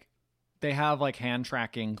is like they have like hand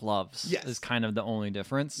tracking gloves. Yes. Is kind of the only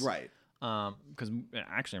difference. Right. Because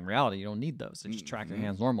actually in reality you don't need those. They just track your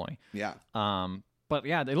hands normally. Yeah. But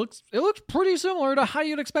yeah, it looks pretty similar to how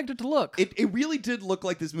you'd expect it to look. It really did look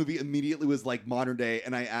like this movie immediately was like modern day,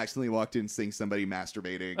 and I accidentally walked in seeing somebody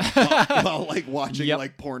masturbating while like watching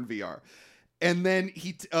like porn VR. And then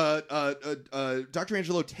Dr.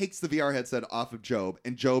 Angelo takes the VR headset off of Job,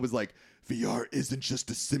 and Job is like, "VR isn't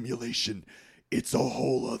just a simulation. It's a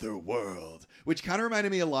whole other world," which kind of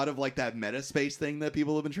reminded me a lot of like that meta space thing that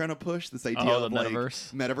people have been trying to push, this idea of like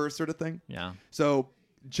metaverse sort of thing. Yeah. So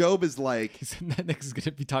Job is like, that nigga's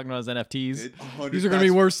gonna be talking about his NFTs. 100 These are gonna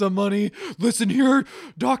be worth some money. Listen here,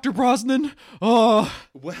 Dr. Brosnan.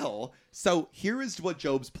 Well, so here is what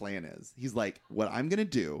Job's plan is. He's like, what I'm gonna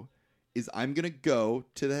do is I'm gonna go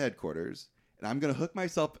to the headquarters and I'm gonna hook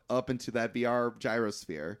myself up into that VR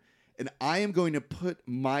gyrosphere, and I am going to put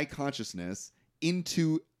my consciousness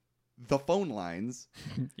into the phone lines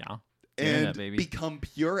and become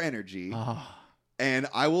pure energy. And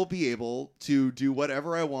I will be able to do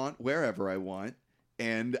whatever I want, wherever I want,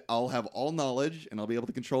 and I'll have all knowledge, and I'll be able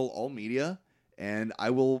to control all media, and I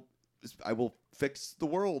will fix the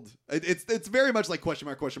world. It's very much like question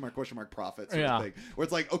mark profit sort of thing, where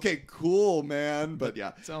it's like, okay, cool, man, but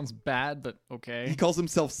yeah, sounds bad, but okay. He calls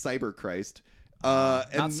himself Cyber Christ. Not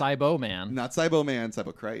Cybo Man. Not Cybo Man,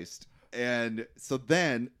 Cybo Christ. And so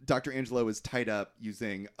then Dr. Angelo is tied up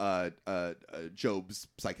using Job's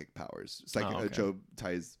psychic powers. Job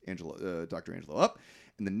ties Dr. Angelo up.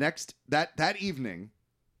 And the next that evening,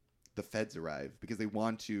 the feds arrive because they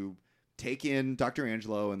want to take in Dr.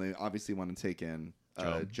 Angelo, and they obviously want to take in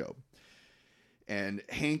Job. And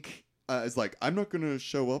Hank is like, "I'm not going to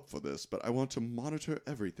show up for this, but I want to monitor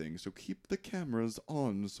everything. So keep the cameras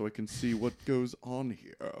on so I can see what goes on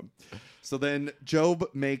here." So then Job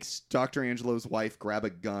makes Dr. Angelo's wife grab a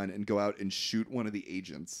gun and go out and shoot one of the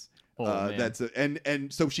agents. Man.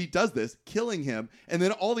 And so she does this, killing him, and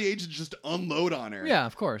then all the agents just unload on her. Yeah,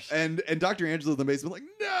 of course. And Dr. Angela's in the basement like,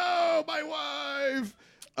 no, my wife.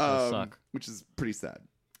 Does suck. Which is pretty sad.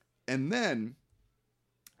 And then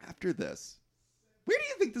after this, where do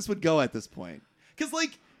you think this would go at this point? Because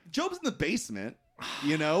like Job's in the basement,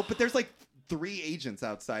 but there's like 3 agents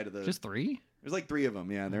outside of the. Just 3? There's like 3 of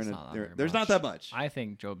them. Yeah, There's not that much. I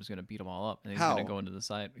think Job is gonna beat them all up, and he's How? gonna go into the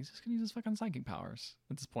side. He's just gonna use his fucking psychic powers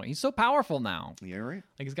at this point. He's so powerful now. Yeah, right.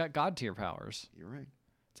 Like he's got god tier powers. You're right.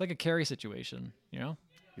 It's like a Carrie situation, You're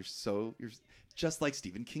just like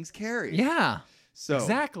Stephen King's Carrie. Yeah. So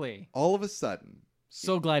exactly. all of a sudden,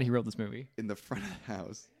 So glad he wrote this movie. in the front of the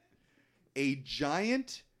house, a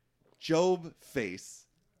giant Job face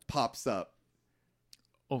pops up.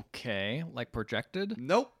 Okay, like projected.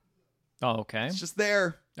 Nope, Oh, okay. it's just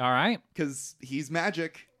there All right. because he's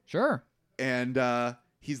magic, Sure. and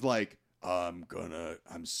he's like, I'm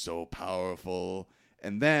so powerful,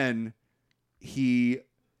 and then he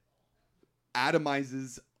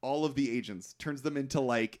atomizes all of the agents, turns them into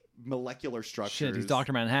like molecular structures. Shit, he's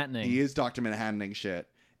Dr. Manhattan. He is Dr. Manhattan shit.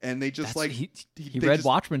 And they just he they read just-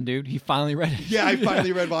 Watchmen, dude. He finally read it. Yeah, I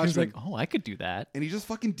finally read Watchmen. He's like, oh, I could do that. And he just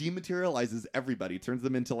fucking dematerializes everybody, turns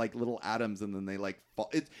them into like little atoms, and then they like fall.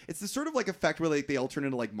 It's this sort of like effect where like they all turn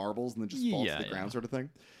into like marbles and then just fall to the ground sort of thing.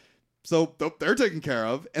 So they're taken care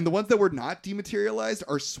of, and the ones that were not dematerialized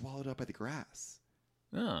are swallowed up by the grass,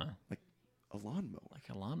 Oh, like a lawnmower. like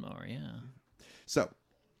a lawnmower, yeah. So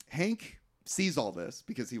Hank sees all this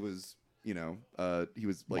because he was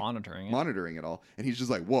like monitoring it all, and he's just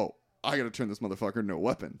like, whoa, I gotta turn this motherfucker into a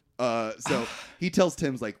weapon. So he tells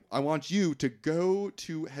Tim's like, I want you to go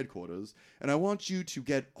to headquarters, and I want you to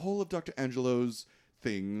get all of Dr. Angelo's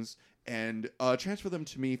things and transfer them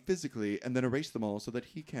to me physically, and then erase them all so that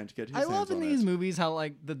he can't get his I hands love in on these it. movies how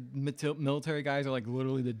like the military guys are like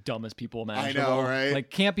literally the dumbest people imaginable. I know, right? Like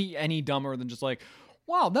can't be any dumber than just like,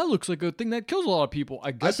 wow, that looks like a thing that kills a lot of people.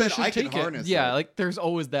 I guess bet should I can take harness it. Yeah, it. like there's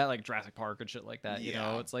always that like Jurassic Park and shit like that. You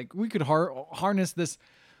know, Yeah. it's like we could harness this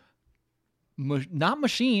not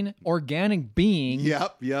machine, organic being.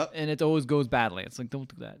 Yep. And it always goes badly. It's like, don't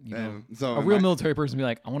do that. You know, And so a real military person be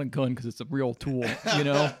like, I want a gun because it's a real tool. You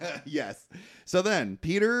know, Yes. So then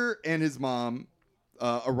Peter and his mom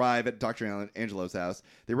arrive at Dr. Angelo's house.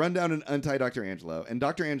 They run down and untie Dr. Angelo. And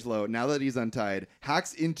Dr. Angelo, now that he's untied,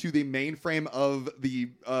 hacks into the mainframe of the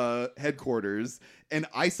headquarters and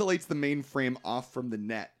isolates the mainframe off from the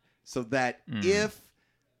net so that if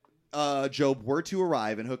Job were to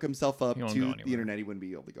arrive and hook himself up He won't to go the anywhere. internet, he wouldn't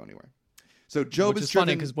be able to go anywhere. So Job which is is funny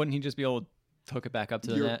driven. because wouldn't he just be able to hook it back up to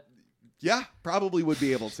the You're- net? Yeah, probably would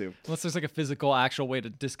be able to. Unless there's like a physical, actual way to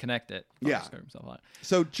disconnect it. Yeah. Just hook himself out.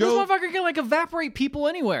 So This Job. motherfucker can like evaporate people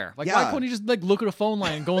anywhere. Like, why Yeah. couldn't he just like look at a phone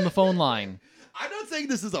line and go on the phone line? I'm not saying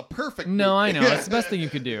this is a perfect. No, I movie. know. It's the best thing you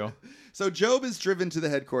could do. So Job is driven to the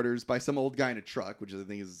headquarters by some old guy in a truck, which I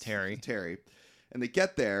think is Terry. And they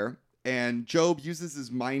get there, and Job uses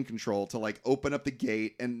his mind control to like open up the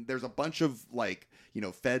gate, and there's a bunch of like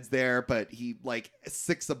feds there, but he like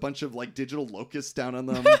sicks a bunch of like digital locusts down on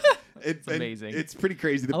them. It's amazing. It's pretty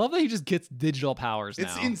crazy. I love that he just gets digital powers now.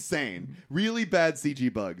 It's insane. Really bad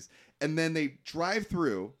CG bugs. And then they drive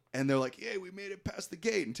through and they're like, yeah, we made it past the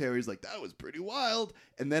gate. And Terry's like, that was pretty wild.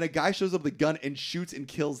 And then a guy shows up with a gun and shoots and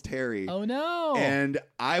kills Terry. Oh no. And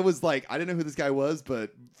I was like, I didn't know who this guy was,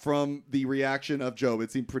 but from the reaction of Job, it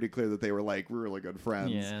seemed pretty clear that they were like really good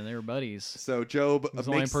friends. Yeah, they were buddies. So Job He was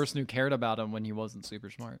the only person who cared about him when he wasn't super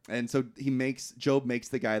smart. and so Job makes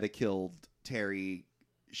the guy that killed Terry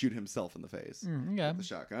shoot himself in the face Okay. with the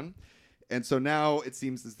shotgun. And so now it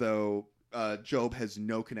seems as though Job has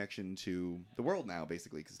no connection to the world now,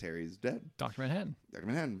 basically, because Terry's dead. Dr. Manhattan. Dr.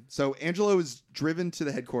 Manhattan. So Angelo is driven to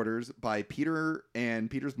the headquarters by Peter and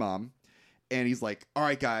Peter's mom. And he's like, all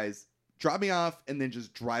right, guys, drop me off and then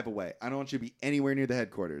just drive away. I don't want you to be anywhere near the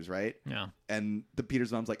headquarters, right? Yeah. And the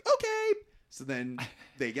Peter's mom's like, okay. So then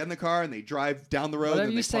they get in the car and they drive down the road. Whatever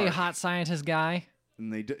and you they say, park. hot scientist guy.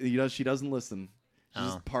 And she doesn't listen. She Oh.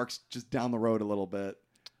 just parks just down the road a little bit.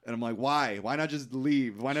 And I'm like, why? Why not just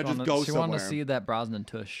leave? Why not just go She somewhere? wanted to see that Brosnan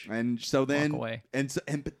tush. And so then, Walk away.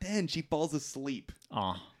 but then she falls asleep.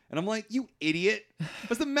 Aw. And I'm like, you idiot!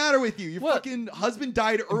 What's the matter with you? Your What? fucking husband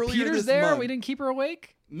died earlier Peter's this there. month. We didn't keep her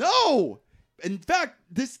awake. No. In fact,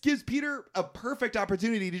 this gives Peter a perfect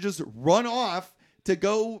opportunity to just run off to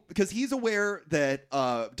go because he's aware that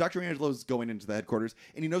Dr. Angelo's going into the headquarters,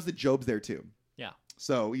 and he knows that Job's there too. Yeah.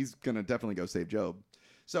 So he's gonna definitely go save Job.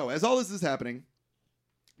 So as all this is happening,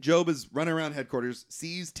 Job is running around headquarters,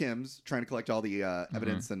 sees Tim's trying to collect all the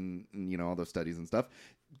evidence and all those studies and stuff,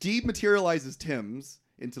 dematerializes Tim's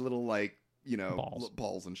into little like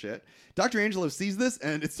balls and shit. Dr. Angelo sees this,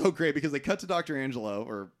 and it's so great because they cut to Dr. Angelo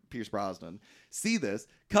or Pierce Brosnan, see this,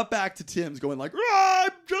 cut back to Tim's going like,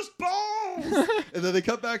 I'm just balls, and then they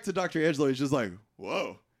cut back to Dr. Angelo. He's just like,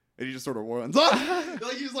 whoa. And he just sort of runs off.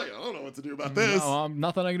 Like he's like, I don't know what to do about this. No,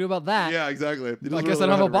 nothing I can do about that. Yeah, exactly. I guess I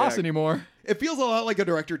don't have a boss anymore. It feels a lot like a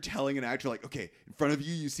director telling an actor, like, okay, in front of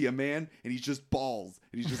you, you see a man, and he's just balls.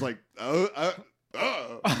 And he's just like, all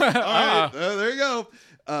right, there you go.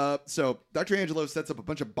 So Dr. Angelo sets up a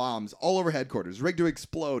bunch of bombs all over headquarters, rigged to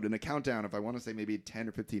explode in a countdown of, I want to say, maybe 10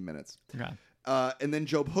 or 15 minutes. Okay. And then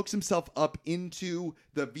Job hooks himself up into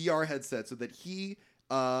the VR headset so that he...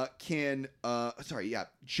 Job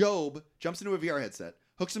jumps into a VR headset,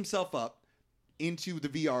 hooks himself up into the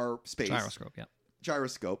VR space.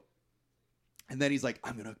 Gyroscope. And then he's like,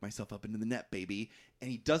 I'm going to hook myself up into the net, baby.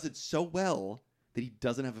 And he does it so well that he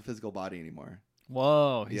doesn't have a physical body anymore.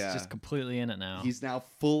 Whoa, he's just completely in it now. He's now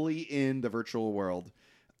fully in the virtual world.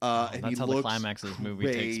 And that's how the climax of this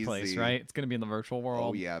movie takes place, right? It's going to be in the virtual world.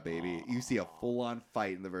 Oh, yeah, baby. You see a full-on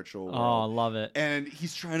fight in the virtual world. Oh, I love it. And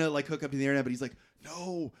he's trying to like hook up to the internet, but he's like,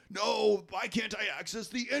 no, why can't I access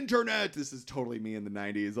the internet? This is totally me in the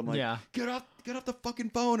 90s. I'm like, get off the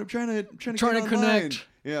fucking phone. I'm trying to connect.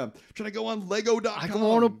 Yeah, I'm trying to go on Lego.com. I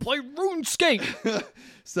want to play RuneScape.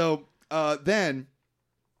 So then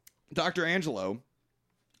Dr. Angelo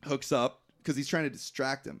hooks up because he's trying to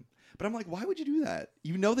distract him. But I'm like, why would you do that?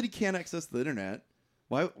 You know that he can't access the internet.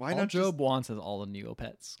 Why all not? Job wants is all the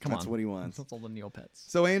Neopets. That's what he wants. That's all the Neopets.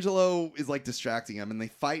 So Angelo is like distracting him, and they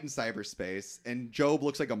fight in cyberspace. And Job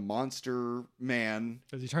looks like a monster man.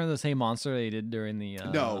 Does he turn into the same monster they did during the?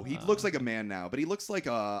 No, he looks like a man now, but he looks like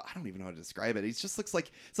I don't even know how to describe it. He just looks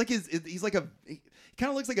like he's like he kind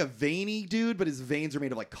of looks like a veiny dude, but his veins are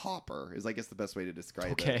made of like copper. Is I guess the best way to describe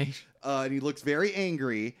it. Okay. And he looks very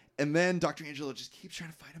angry. And then Dr. Angelo just keeps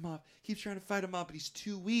trying to fight him up, but he's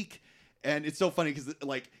too weak. And it's so funny because,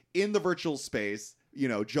 like, in the virtual space,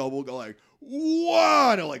 Joe will go like,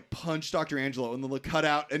 "Whoa!" and he'll like punch Dr. Angelo, and then they'll cut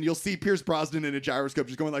out, and you'll see Pierce Brosnan in a gyroscope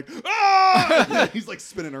just going like, "Ah!" He's like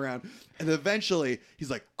spinning around, and eventually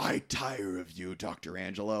he's like, "I tire of you, Dr.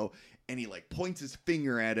 Angelo," and he like points his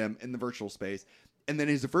finger at him in the virtual space, and then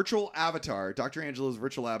his virtual avatar, Dr. Angelo's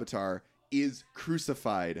virtual avatar, is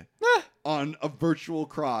crucified on a virtual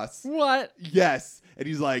cross. What? Yes. And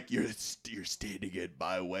he's like, you're standing in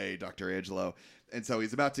my way, Dr. Angelo. And so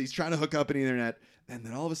he's trying to hook up in the internet. And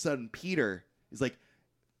then all of a sudden, Peter is like,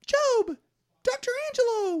 Job, Dr.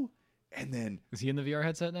 Angelo. And then... Is he in the VR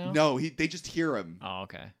headset now? No, they just hear him. Oh,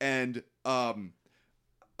 okay. And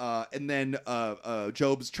then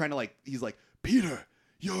Job's trying to he's like, Peter,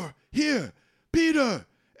 you're here. Peter.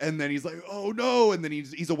 And then he's like, oh no. And then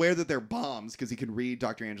he's aware that they're bombs because he can read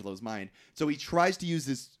Dr. Angelo's mind. So he tries to use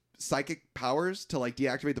his psychic powers to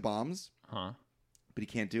deactivate the bombs. Huh. But he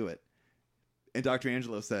can't do it. And Dr.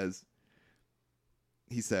 Angelo says,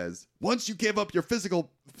 once you give up your physical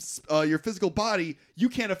body, you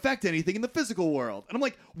can't affect anything in the physical world. And I'm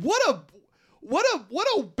like, what a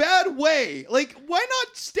bad way. Like, why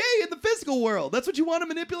not stay in the physical world? That's what you want to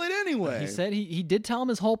manipulate anyway. He said he did tell him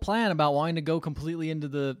his whole plan about wanting to go completely into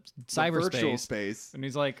the cyberspace. Virtual space. And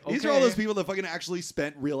he's like, okay. These are all those people that fucking actually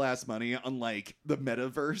spent real ass money on the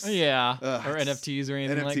metaverse. Yeah. Or NFTs or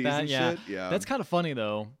anything NFTs like that. And yeah. Shit. Yeah. That's kind of funny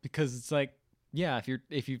though, because it's like, yeah,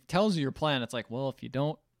 if he tells you your plan, it's like, well,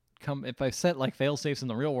 if I set fail safes in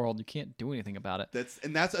the real world, you can't do anything about it.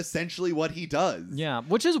 That's essentially what he does. Yeah,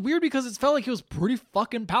 which is weird because it felt like he was pretty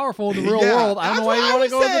fucking powerful in the real world. I don't know why you want to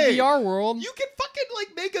go to the VR world. You can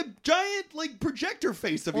fucking make a giant projector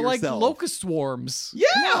face of or yourself. Or locust swarms.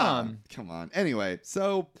 Yeah. Come on. Anyway,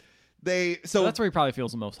 so that's where he probably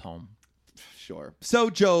feels the most home. Sure. So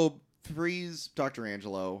Job frees Dr.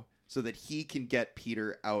 Angelo so that he can get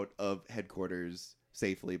Peter out of headquarters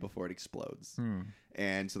safely before it explodes.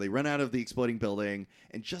 And so they run out of the exploding building,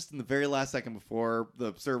 and just in the very last second before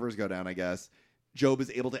the servers go down, I guess, Job is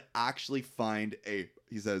able to actually find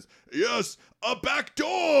he says, yes, a back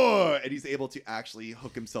door! And he's able to actually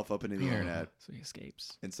hook himself up into the internet. So he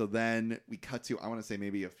escapes. And so then we cut to, I want to say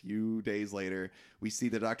maybe a few days later, we see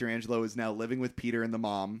that Dr. Angelo is now living with Peter and the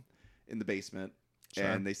mom in the basement. Sure.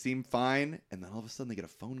 And they seem fine, and then all of a sudden they get a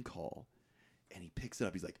phone call. And he picks it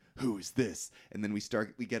up. He's like, who is this? And then we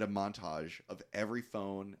get a montage of every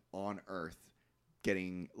phone on Earth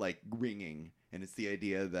getting ringing. And it's the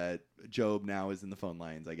idea that Job now is in the phone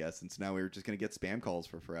lines, I guess. And so now we're just going to get spam calls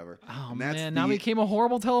for forever. Oh, man. Now he became a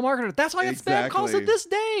horrible telemarketer. That's why I get spam calls to this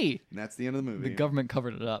day. And that's the end of the movie. The government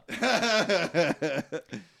covered it up.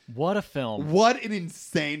 What a film. What an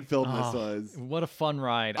insane film this was. What a fun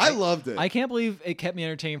ride. I loved it. I can't believe it kept me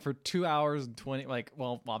entertained for 2 hours and 20,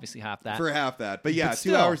 obviously half that. For half that. But yeah, But 2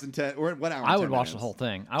 still, hours and 10, or 1 hour and 10 I would watch minutes. the whole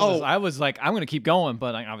thing. I was like, I'm going to keep going,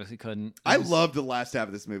 but I obviously couldn't. I loved the last half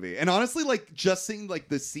of this movie. And honestly, like, just seeing, like,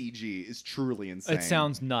 the CG is truly insane. It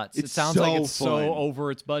sounds nuts. It's It sounds so like it's fun. so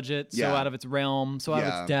over its budget, Yeah. so out of its realm, so out of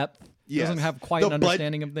Yeah. its depth. Yes. Doesn't have quite The an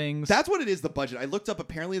understanding of things. That's what it is, the budget. I looked up,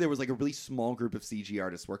 apparently there was like a really small group of CG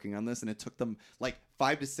artists working on this, and it took them like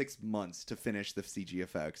 5 to 6 months to finish the CG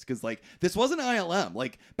effects. Because like this wasn't ILM.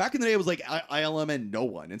 Like back in the day, it was like ILM and no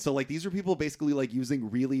one. And so like these are people basically like using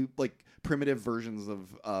really like primitive versions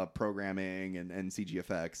of programming and CG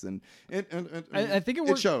effects. And I think it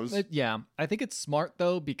works. It shows. I think it's smart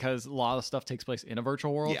though because a lot of stuff takes place in a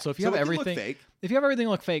virtual world. Yeah. So if you So have it can look everything, fake. if you have everything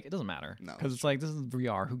look fake, it doesn't matter. No, because it's like this is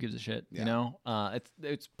VR. Who gives a shit? Yeah. You know,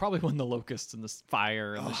 it's probably when the locusts and the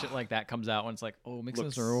fire and the shit like that comes out when it's like, oh, mix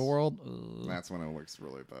this in a real world. That's when it looks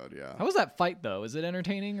really bad. Yeah. How was that fight though? Is it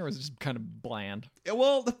entertaining or is it just kind of bland? Yeah,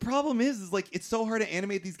 well, the problem is like it's so hard to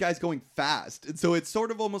animate these guys going fast, and so it sort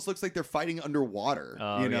of almost looks like they're fighting underwater.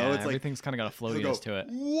 Oh, you know, yeah, it's like everything's kind of got a it'll floatiness to it.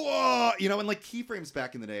 Whoa, you know, and like keyframes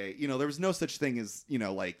back in the day, you know, there was no such thing as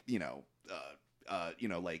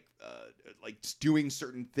like just doing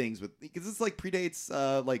certain things with because this like predates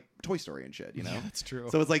like Toy Story and shit, you know. Yeah, that's true.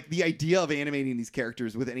 So it's like the idea of animating these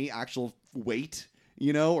characters with any actual weight,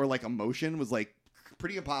 you know, or like emotion was like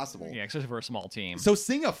pretty impossible. Yeah, especially for a small team. So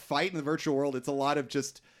seeing a fight in the virtual world, it's a lot of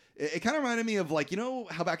just. It kind of reminded me of like, you know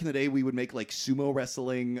how back in the day we would make like sumo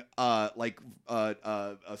wrestling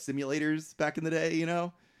simulators back in the day, you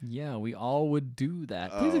know? Yeah, we all would do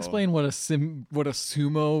that. Please Oh. explain what a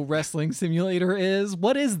sumo wrestling simulator is.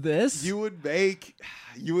 What is this? You would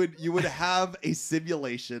have a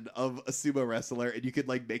simulation of a sumo wrestler, and you could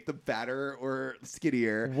like make them fatter or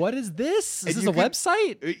skinnier. What is this? Is And this you a could-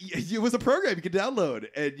 website? It was a program you could download,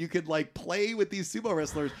 and you could like play with these sumo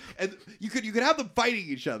wrestlers, and you could have them fighting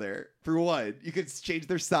each other. For one, you could change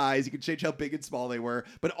their size, you could change how big and small they were,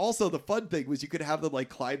 but also the fun thing was you could have them like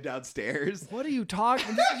climb downstairs. What are you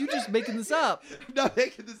talking? You just making this up. I'm not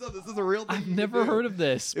making this up. This is a real thing. I've you never could do. heard of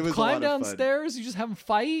this. It was a Climb lot of fun. downstairs. You just have them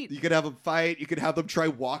fight. You could have them fight. You could have them try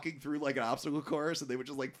walking through like an obstacle course, and they would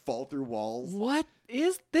just like fall through walls. What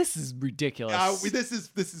is this? Is ridiculous. This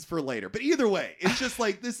is for later. But either way, it's just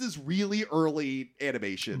like this is really early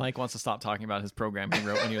animation. Mike wants to stop talking about his program he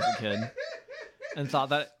wrote when he was a kid, and thought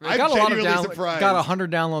that it I'm got a lot of genuinely surprised. got 100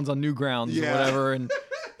 downloads on Newgrounds or Yeah. whatever, and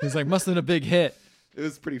he's like, must have been a big hit. It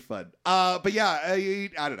was pretty fun. But yeah, I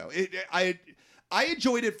don't know. I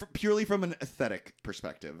enjoyed it purely from an aesthetic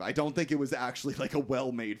perspective. I don't think it was actually like a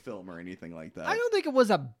well-made film or anything like that. I don't think it was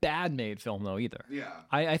a bad made film though either. Yeah.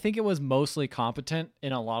 I think it was mostly competent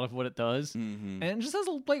in a lot of what it does, and it just has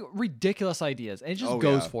like ridiculous ideas, and it just Oh,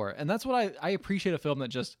 goes yeah. for it. And that's what I appreciate a film that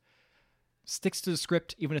just sticks to the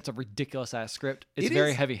script, even if it's a ridiculous ass script. It's It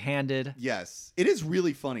very is- heavy handed. Yes. It is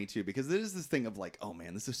really funny too, because it is this thing of like, oh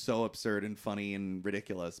man, this is so absurd and funny and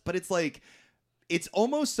ridiculous. But it's like, it's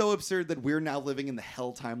almost so absurd that we're now living in the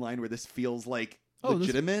hell timeline where this feels like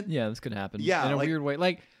legitimate. This could happen. Yeah, in a like- weird way.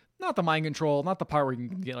 Like not the mind control, not the part where you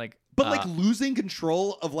can get like. But like losing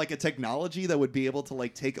control of like a technology that would be able to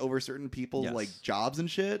like take over certain people's Yes. like jobs and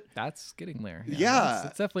shit. That's getting there. Yeah.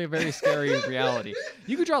 It's definitely a very scary reality.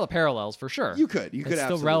 You could draw the parallels for sure. You could It's absolutely.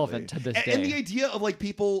 still relevant to this And the day. idea of like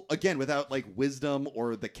people again without like wisdom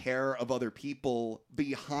or the care of other people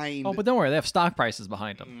behind. Oh, but don't worry, they have stock prices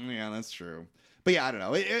behind them. Yeah, that's true. But yeah, I don't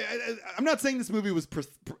know. I'm not saying this movie was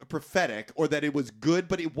prophetic or that it was good,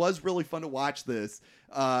 but it was really fun to watch this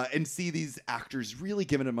and see these actors really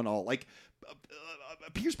giving them an all. Like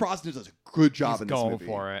Pierce Brosnan does a good job He's in this going movie.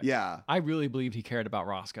 for it. Yeah, I really believed he cared about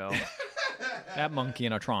Roscoe. That monkey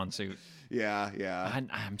in a Tron suit. yeah.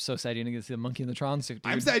 I'm so sad you didn't get to see the monkey in the Tron suit,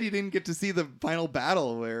 dude. I'm sad you didn't get to see the final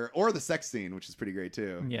battle or the sex scene, which is pretty great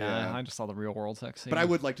too. Yeah, I just saw the real world sex scene. But I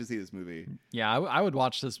would like to see this movie. Yeah, I would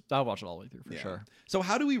watch this. I would watch it all the way through for Yeah. sure. So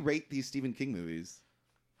how do we rate these Stephen King movies?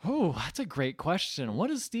 Oh, that's a great question. What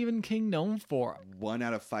is Stephen King known for? 1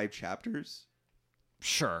 out of 5 chapters?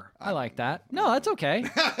 Sure, I like that. No, that's okay.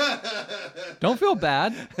 Don't feel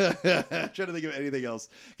bad. I'm trying to think of anything else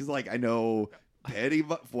because, like, I know Penny.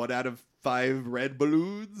 1 out of 5 red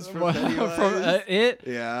balloons from Pennywise. From it.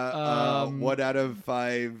 Yeah. 1 out of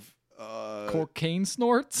 5. Cocaine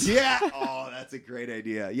snorts. Yeah. Oh, that's a great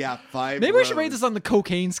idea. Yeah. 5. Maybe we should rate this on the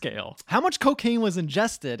cocaine scale. How much cocaine was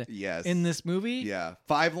ingested Yes. in this movie? Yeah.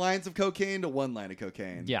 5 lines of cocaine to 1 line of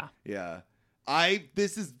cocaine. Yeah. Yeah.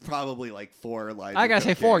 This is probably like 4 lines. I of gotta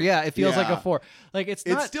say cocaine. 4. Yeah, it feels like Yeah. a 4. Like it's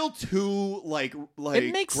it's not. still too like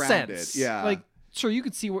It makes grounded. sense. Yeah. Like Sure, you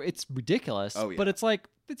could see where it's ridiculous, Oh, yeah. but it's like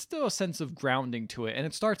it's still a sense of grounding to it, and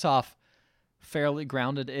it starts off fairly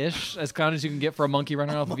grounded-ish, as grounded as you can get for a monkey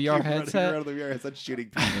running off a VR Running headset. around the VR headset, shooting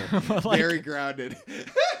people. But, like- Very grounded.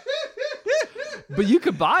 But you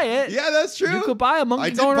could buy it. Yeah, that's true. You could buy a I monkey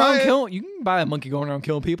did going buy around it. killing. You can buy a monkey going around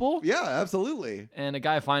killing people. Yeah, absolutely. And a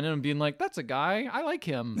guy finding him and being like, "That's a guy. I like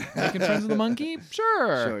him. Making friends with the monkey.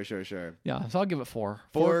 Sure. Sure. Yeah, so I'll give it 4.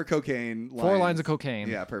 Four cocaine lines. 4 lines of cocaine.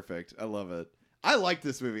 Yeah, perfect. I love it. I like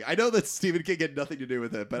this movie. I know that Stephen King had nothing to do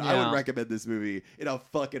with it, but I Yeah. would recommend this movie in a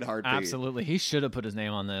fucking heartbeat. Absolutely. He should have put his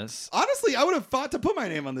name on this. Honestly, I would have fought to put my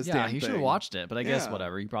name on this Yeah, damn he thing. should have watched it, but I guess Yeah.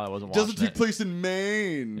 whatever. He probably wasn't watching Doesn't take it. place in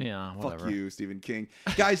Maine. Yeah, whatever. Fuck you, Stephen King.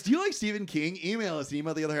 Guys, do you like Stephen King? Email us.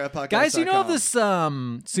 Email the other half podcast. Guys, you know of this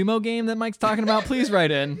sumo game that Mike's talking about? Please write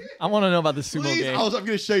in. I want to know about this sumo Please, game. I'm going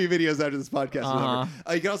to show you videos after this podcast.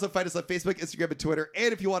 Uh-huh. You can also find us on Facebook, Instagram, and Twitter.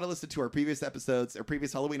 And if you want to listen to our previous episodes or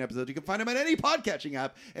previous Halloween episodes, you can find them on any podcatching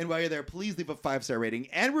app. And while you're there, please leave a 5-star rating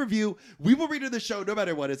and review. We will read the show no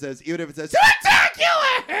matter what it says, even if it says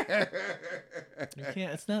spectacular. You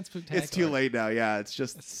can't. It's not spectacular. It's too late now. Yeah, it's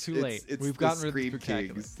just It's too late. It's We've the gotten rid of Scream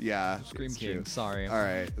spectacular. Kings. Yeah, Scream it's King. true. Sorry. All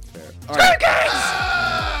right, that's fair. All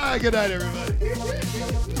right. Good night,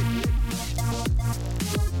 everybody.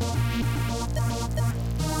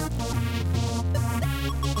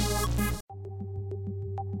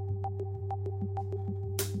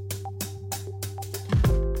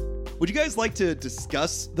 Would you guys like to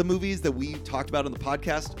discuss the movies that we talked about on the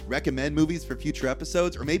podcast, recommend movies for future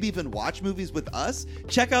episodes, or maybe even watch movies with us?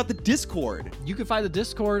 Check out the Discord. You can find the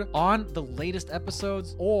Discord on the latest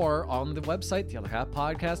episodes or on the website,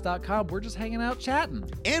 theotherhalfpodcast.com. We're just hanging out chatting.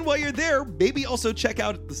 And while you're there, maybe also check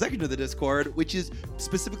out the section of the Discord, which is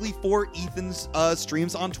specifically for Ethan's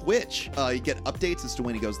streams on Twitch. You get updates as to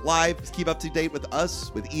when he goes live. Just keep up to date with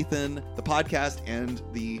us, with Ethan, the podcast, and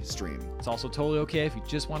the stream. It's also totally okay if you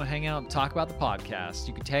just want to hang out and talk about the podcast.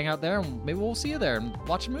 You can hang out there and maybe we'll see you there and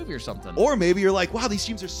watch a movie or something. Or maybe you're like, wow, these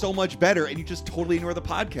streams are so much better, and you just totally ignore the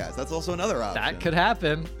podcast. That's also another option. That could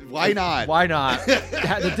happen. Why not? Why not?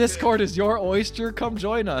 The Discord is your oyster. Come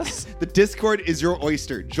join us. The Discord is your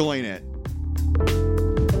oyster. Join it.